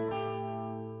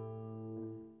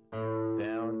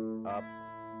 down, up,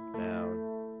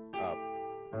 up.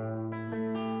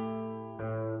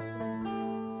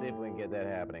 See if we can get that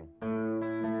happening.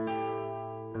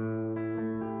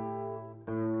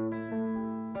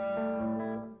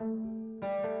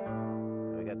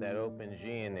 That open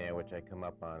G in there, which I come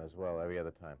up on as well every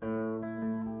other time.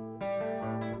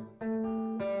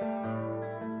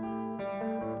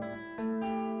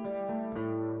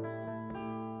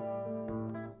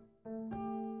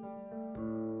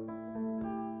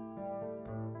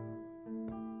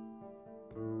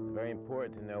 It's very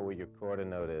important to know where your quarter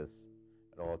note is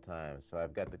at all times. So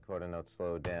I've got the quarter note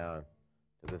slowed down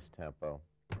to this tempo.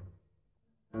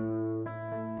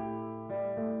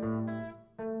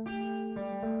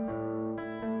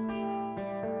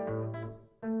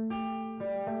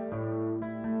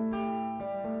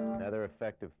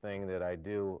 Effective thing that I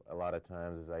do a lot of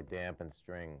times is I dampen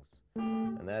strings,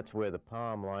 and that's where the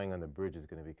palm lying on the bridge is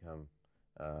going to become,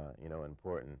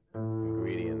 important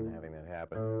ingredient in having that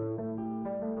happen.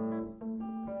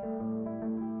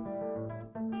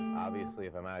 Obviously,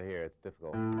 if I'm out here, it's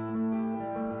difficult.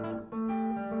 And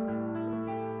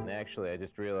actually, I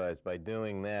just realized by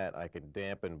doing that, I could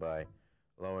dampen by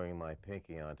lowering my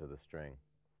pinky onto the string.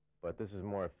 But this is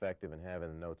more effective in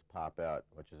having the notes pop out,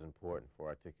 which is important for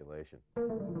articulation.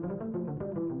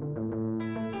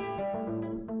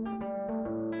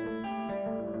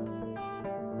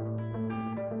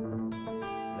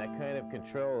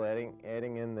 control,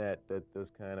 adding in those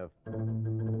kind of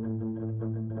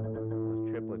those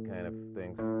triplet kind of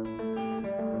things.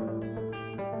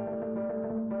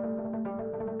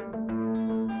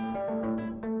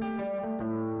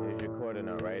 Here's your quarter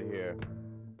note right here.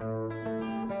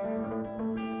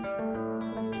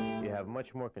 You have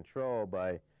much more control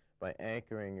by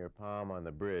anchoring your palm on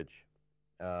the bridge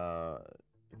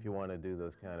if you want to do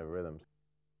those kind of rhythms.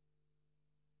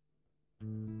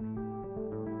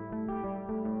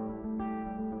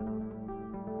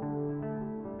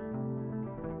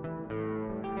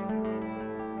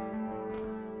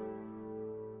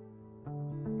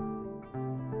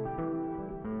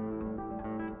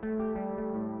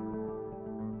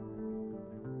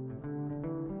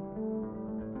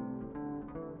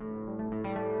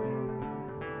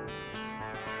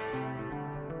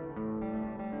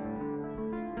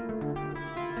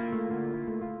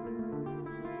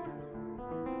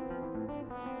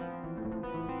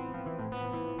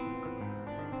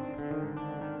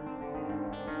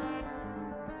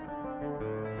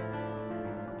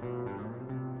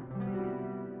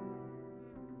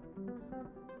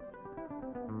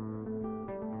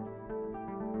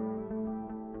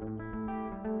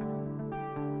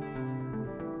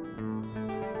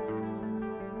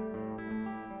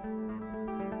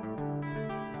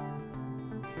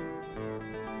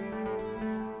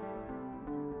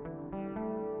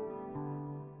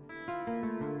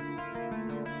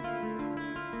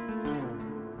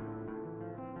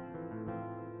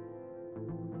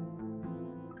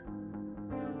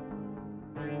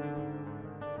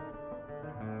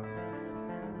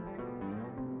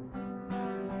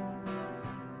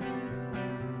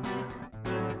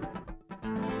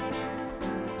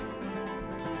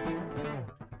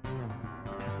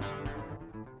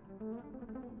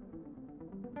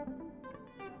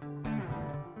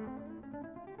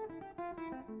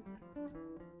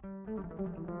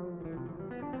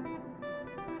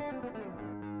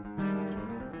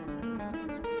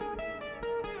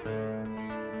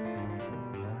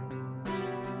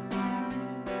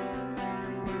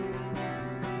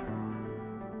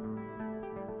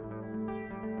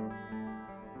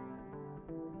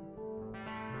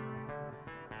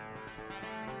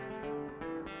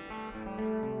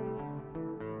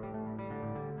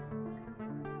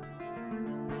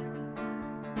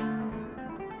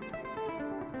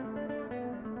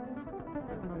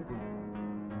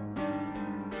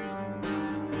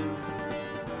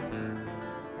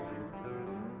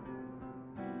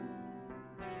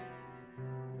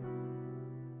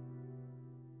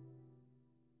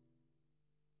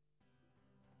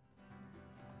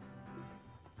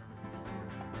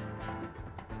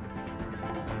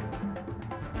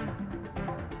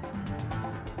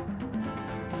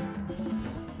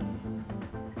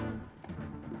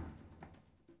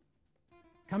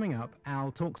 Coming up,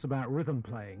 Al talks about rhythm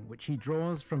playing, which he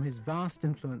draws from his vast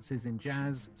influences in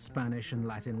jazz, Spanish and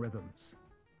Latin rhythms.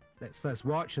 Let's first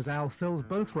watch as Al fills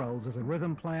both roles as a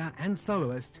rhythm player and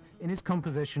soloist in his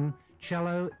composition,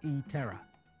 Cello e Terra.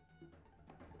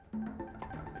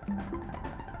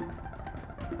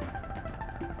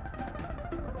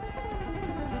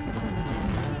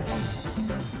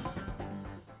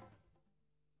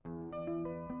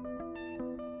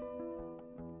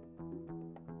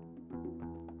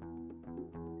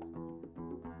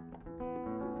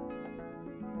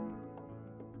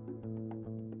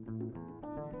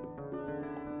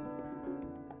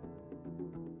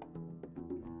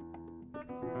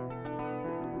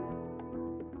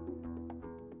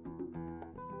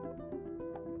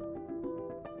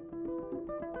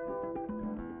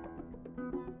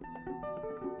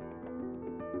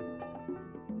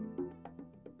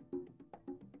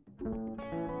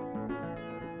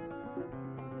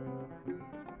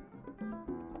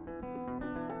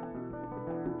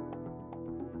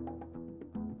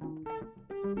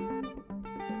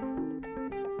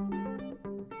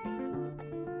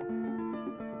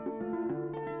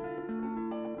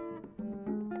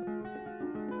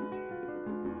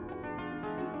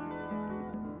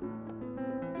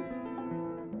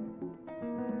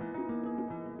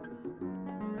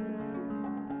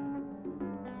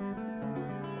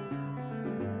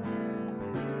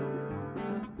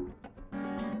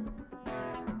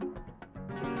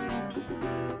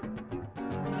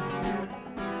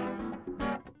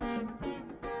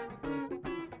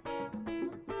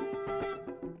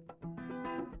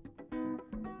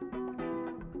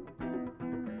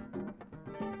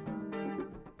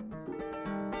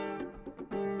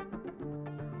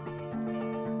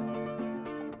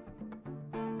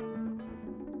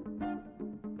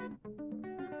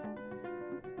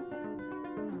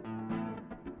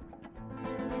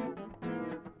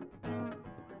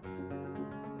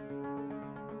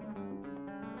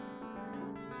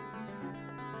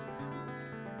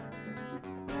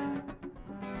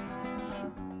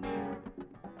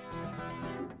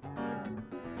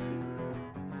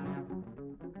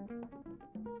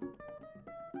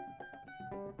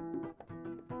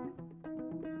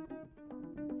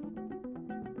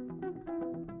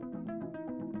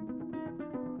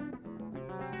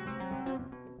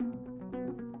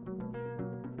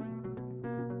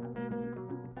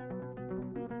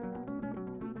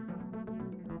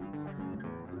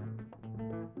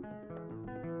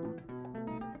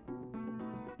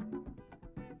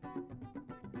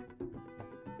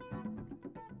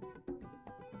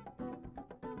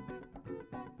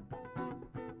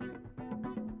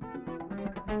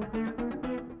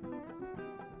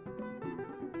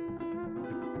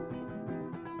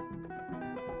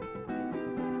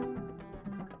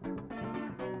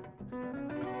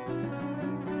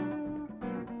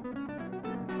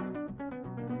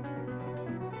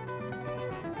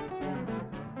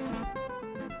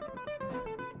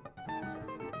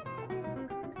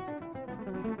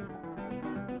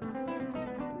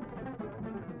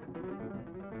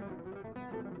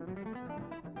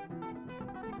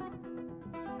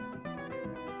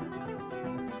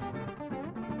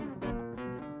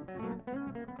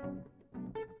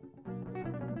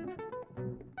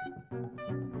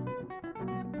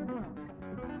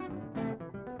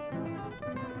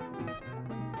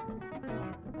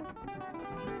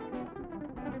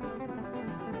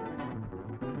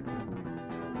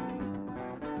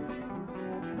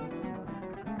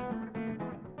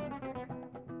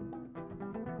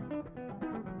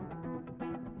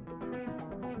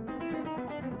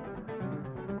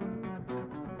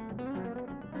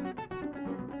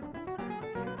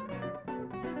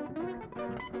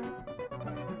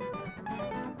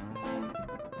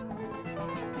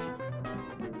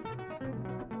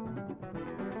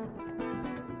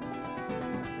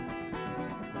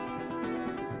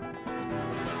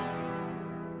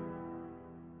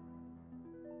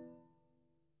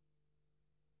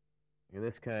 In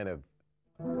this kind of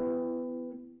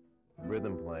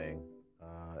rhythm playing,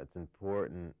 it's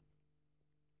important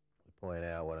to point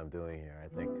out what I'm doing here. I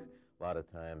think a lot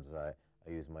of times I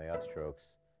use my upstrokes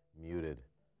muted.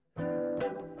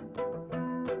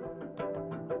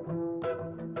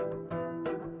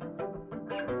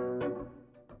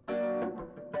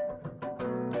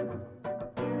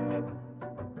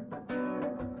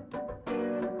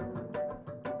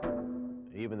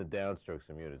 Even the downstrokes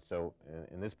are muted. So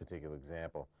in this particular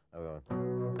example, I'm going.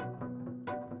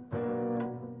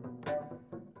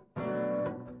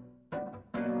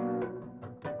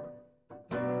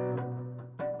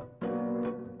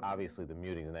 Obviously, the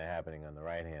muting is not happening on the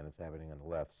right hand, it's happening on the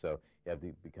left. So you have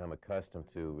to become accustomed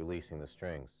to releasing the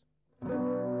strings.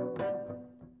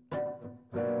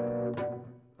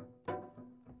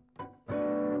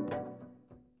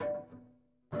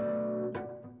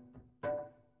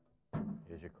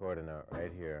 Here's your quarter note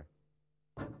right here.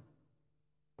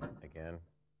 Again.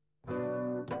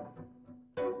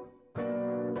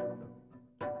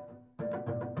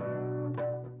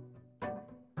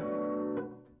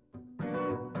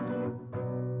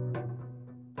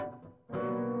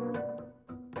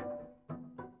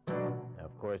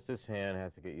 Of course, this hand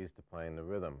has to get used to playing the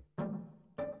rhythm.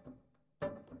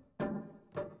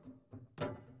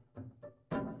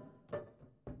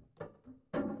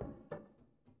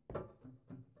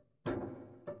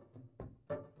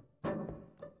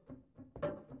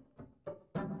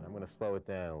 I'm going to slow it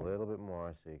down a little bit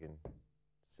more so you can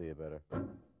see it better.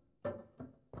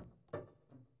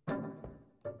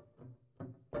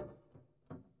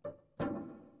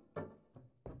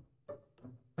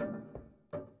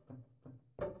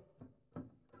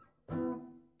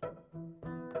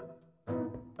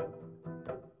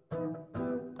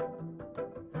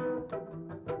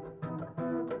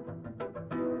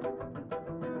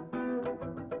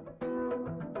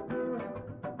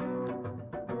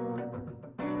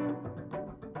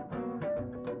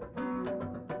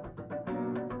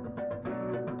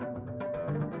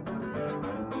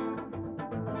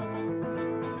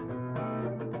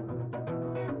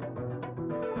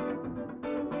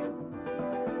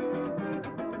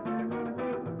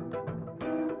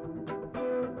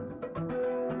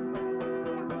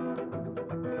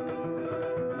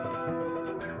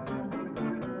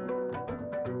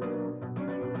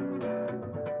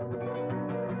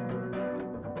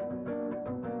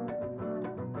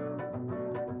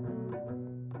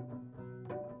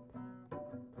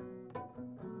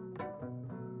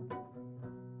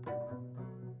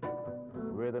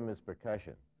 Rhythm is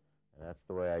percussion, and that's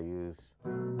the way I use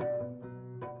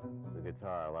the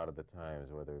guitar a lot of the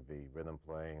times, whether it be rhythm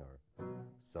playing or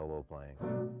solo playing.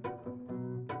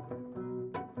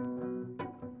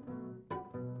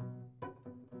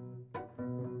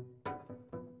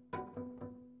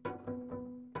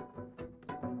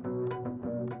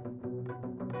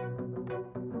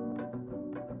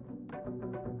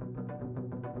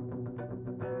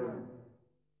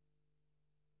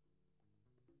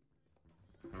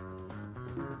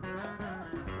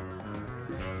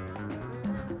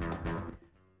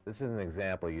 This is an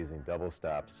example using double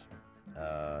stops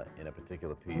in a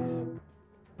particular piece.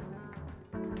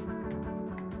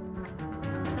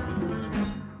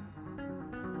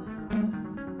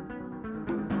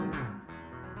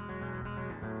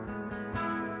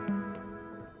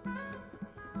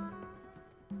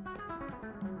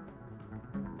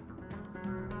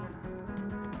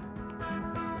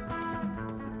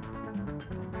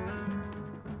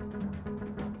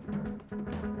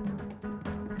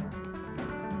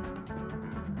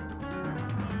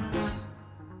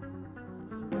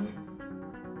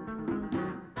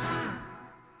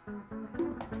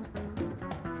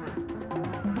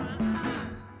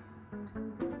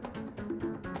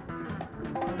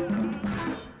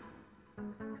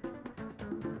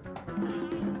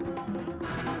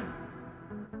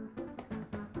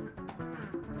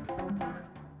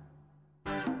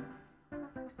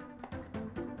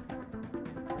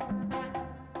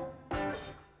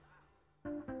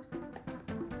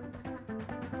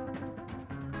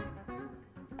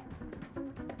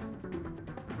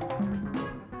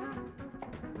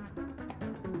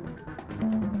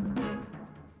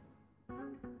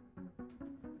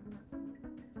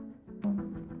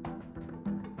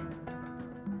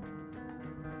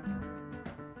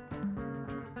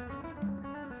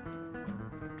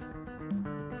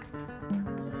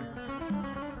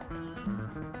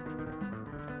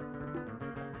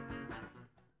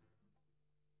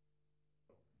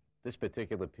 This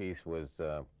particular piece was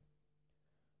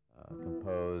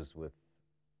composed with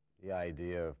the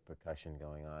idea of percussion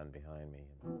going on behind me,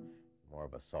 and more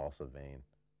of a salsa vein.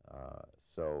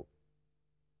 So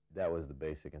that was the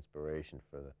basic inspiration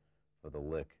for the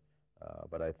lick.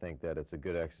 But I think that it's a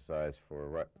good exercise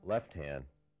for left hand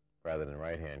rather than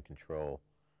right hand control,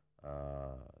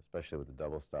 especially with the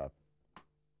double stop.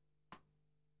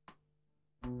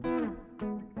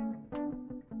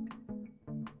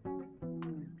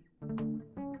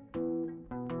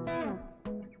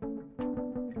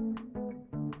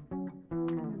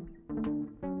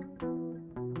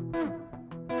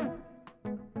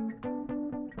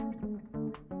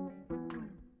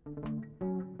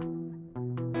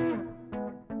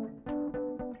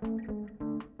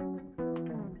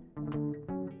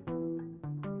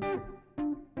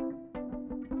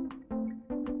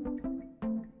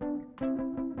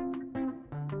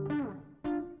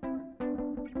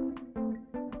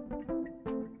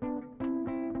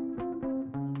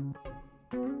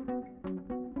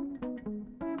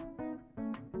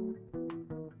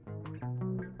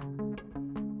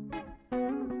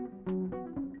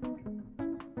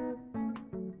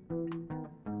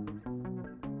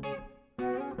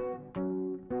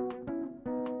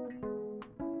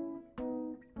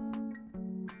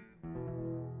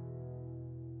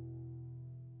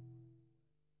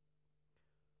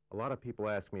 A lot of people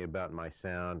ask me about my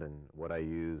sound and what I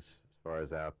use as far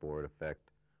as outboard effect.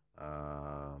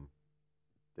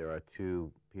 There are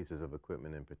two pieces of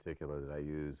equipment in particular that I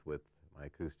use with my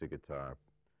acoustic guitar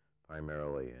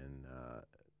primarily, and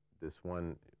this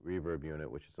one reverb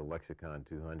unit, which is a Lexicon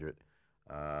 200,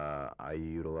 I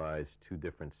utilize two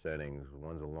different settings.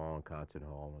 One's a long concert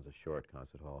hall, one's a short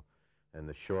concert hall. And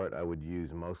the short I would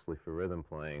use mostly for rhythm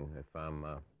playing. If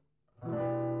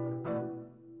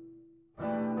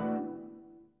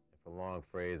for long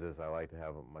phrases, I like to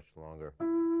have it much longer.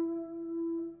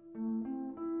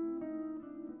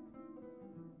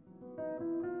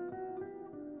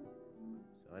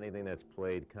 So anything that's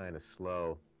played kind of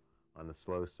slow, on the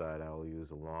slow side, I will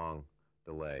use a long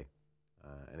delay.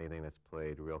 Anything that's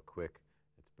played real quick,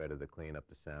 it's better to clean up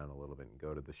the sound a little bit and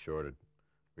go to the shorter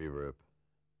reverb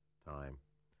time.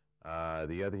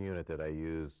 The other unit that I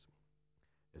use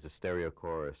is a stereo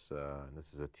chorus, and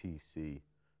this is a TC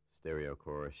stereo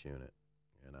chorus unit,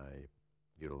 and I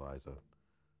utilize a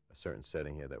certain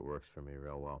setting here that works for me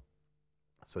real well.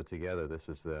 So together, this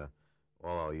is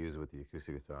all I'll use with the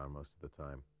acoustic guitar most of the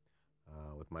time.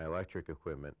 With my electric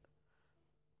equipment,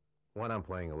 when I'm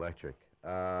playing electric,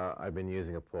 I've been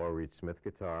using a Paul Reed Smith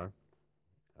guitar.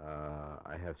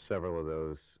 I have several of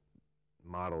those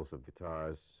models of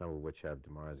guitars, some of which have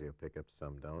DiMarzio pickups,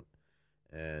 some don't.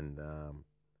 And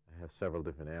I have several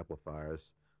different amplifiers.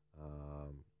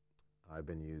 I've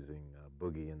been using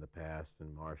Boogie in the past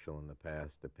and Marshall in the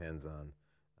past. Depends on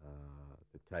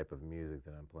the type of music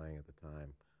that I'm playing at the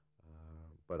time.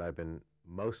 But I've been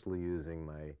mostly using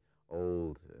my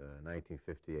old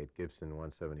 1958 Gibson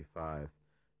 175,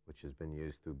 which has been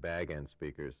used through bag-end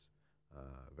speakers,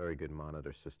 very good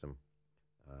monitor system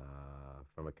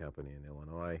from a company in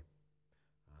Illinois.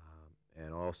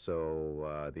 And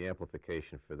also the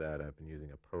amplification for that, I've been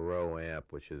using a Perot amp,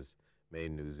 which is made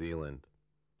in New Zealand.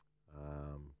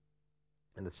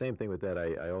 And the same thing with that,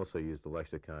 I also use the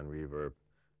Lexicon reverb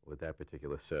with that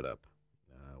particular setup,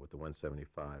 with the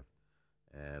 175.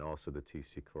 And also the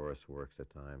TC chorus works at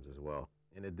times as well.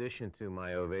 In addition to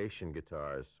my Ovation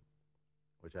guitars,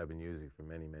 which I've been using for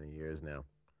many, many years now,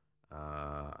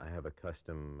 I have a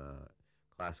custom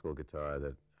classical guitar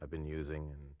that I've been using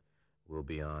and will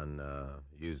be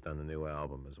used on the new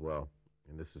album as well.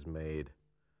 And this is made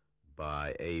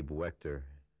by Abe Wechter,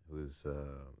 who's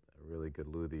a really good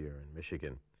luthier in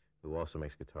Michigan, who also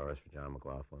makes guitars for John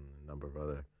McLaughlin and a number of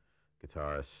other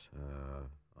guitarists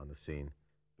on the scene.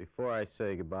 Before I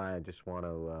say goodbye, I just want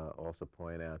to also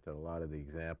point out that a lot of the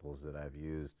examples that I've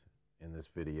used in this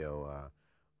video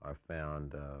are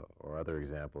found, or other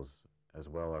examples as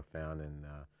well are found in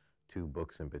two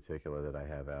books in particular that I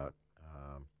have out,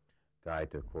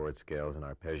 Guide to Chord Scales and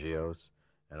Arpeggios,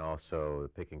 and also the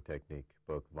Picking Technique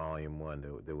book, Volume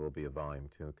 1. There will be a Volume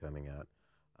 2 coming out.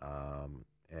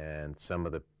 And some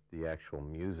of the actual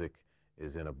music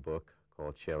is in a book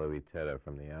called Cielo e Terra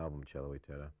from the album Cielo e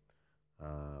Terra.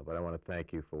 But I want to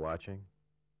thank you for watching.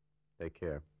 Take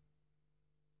care.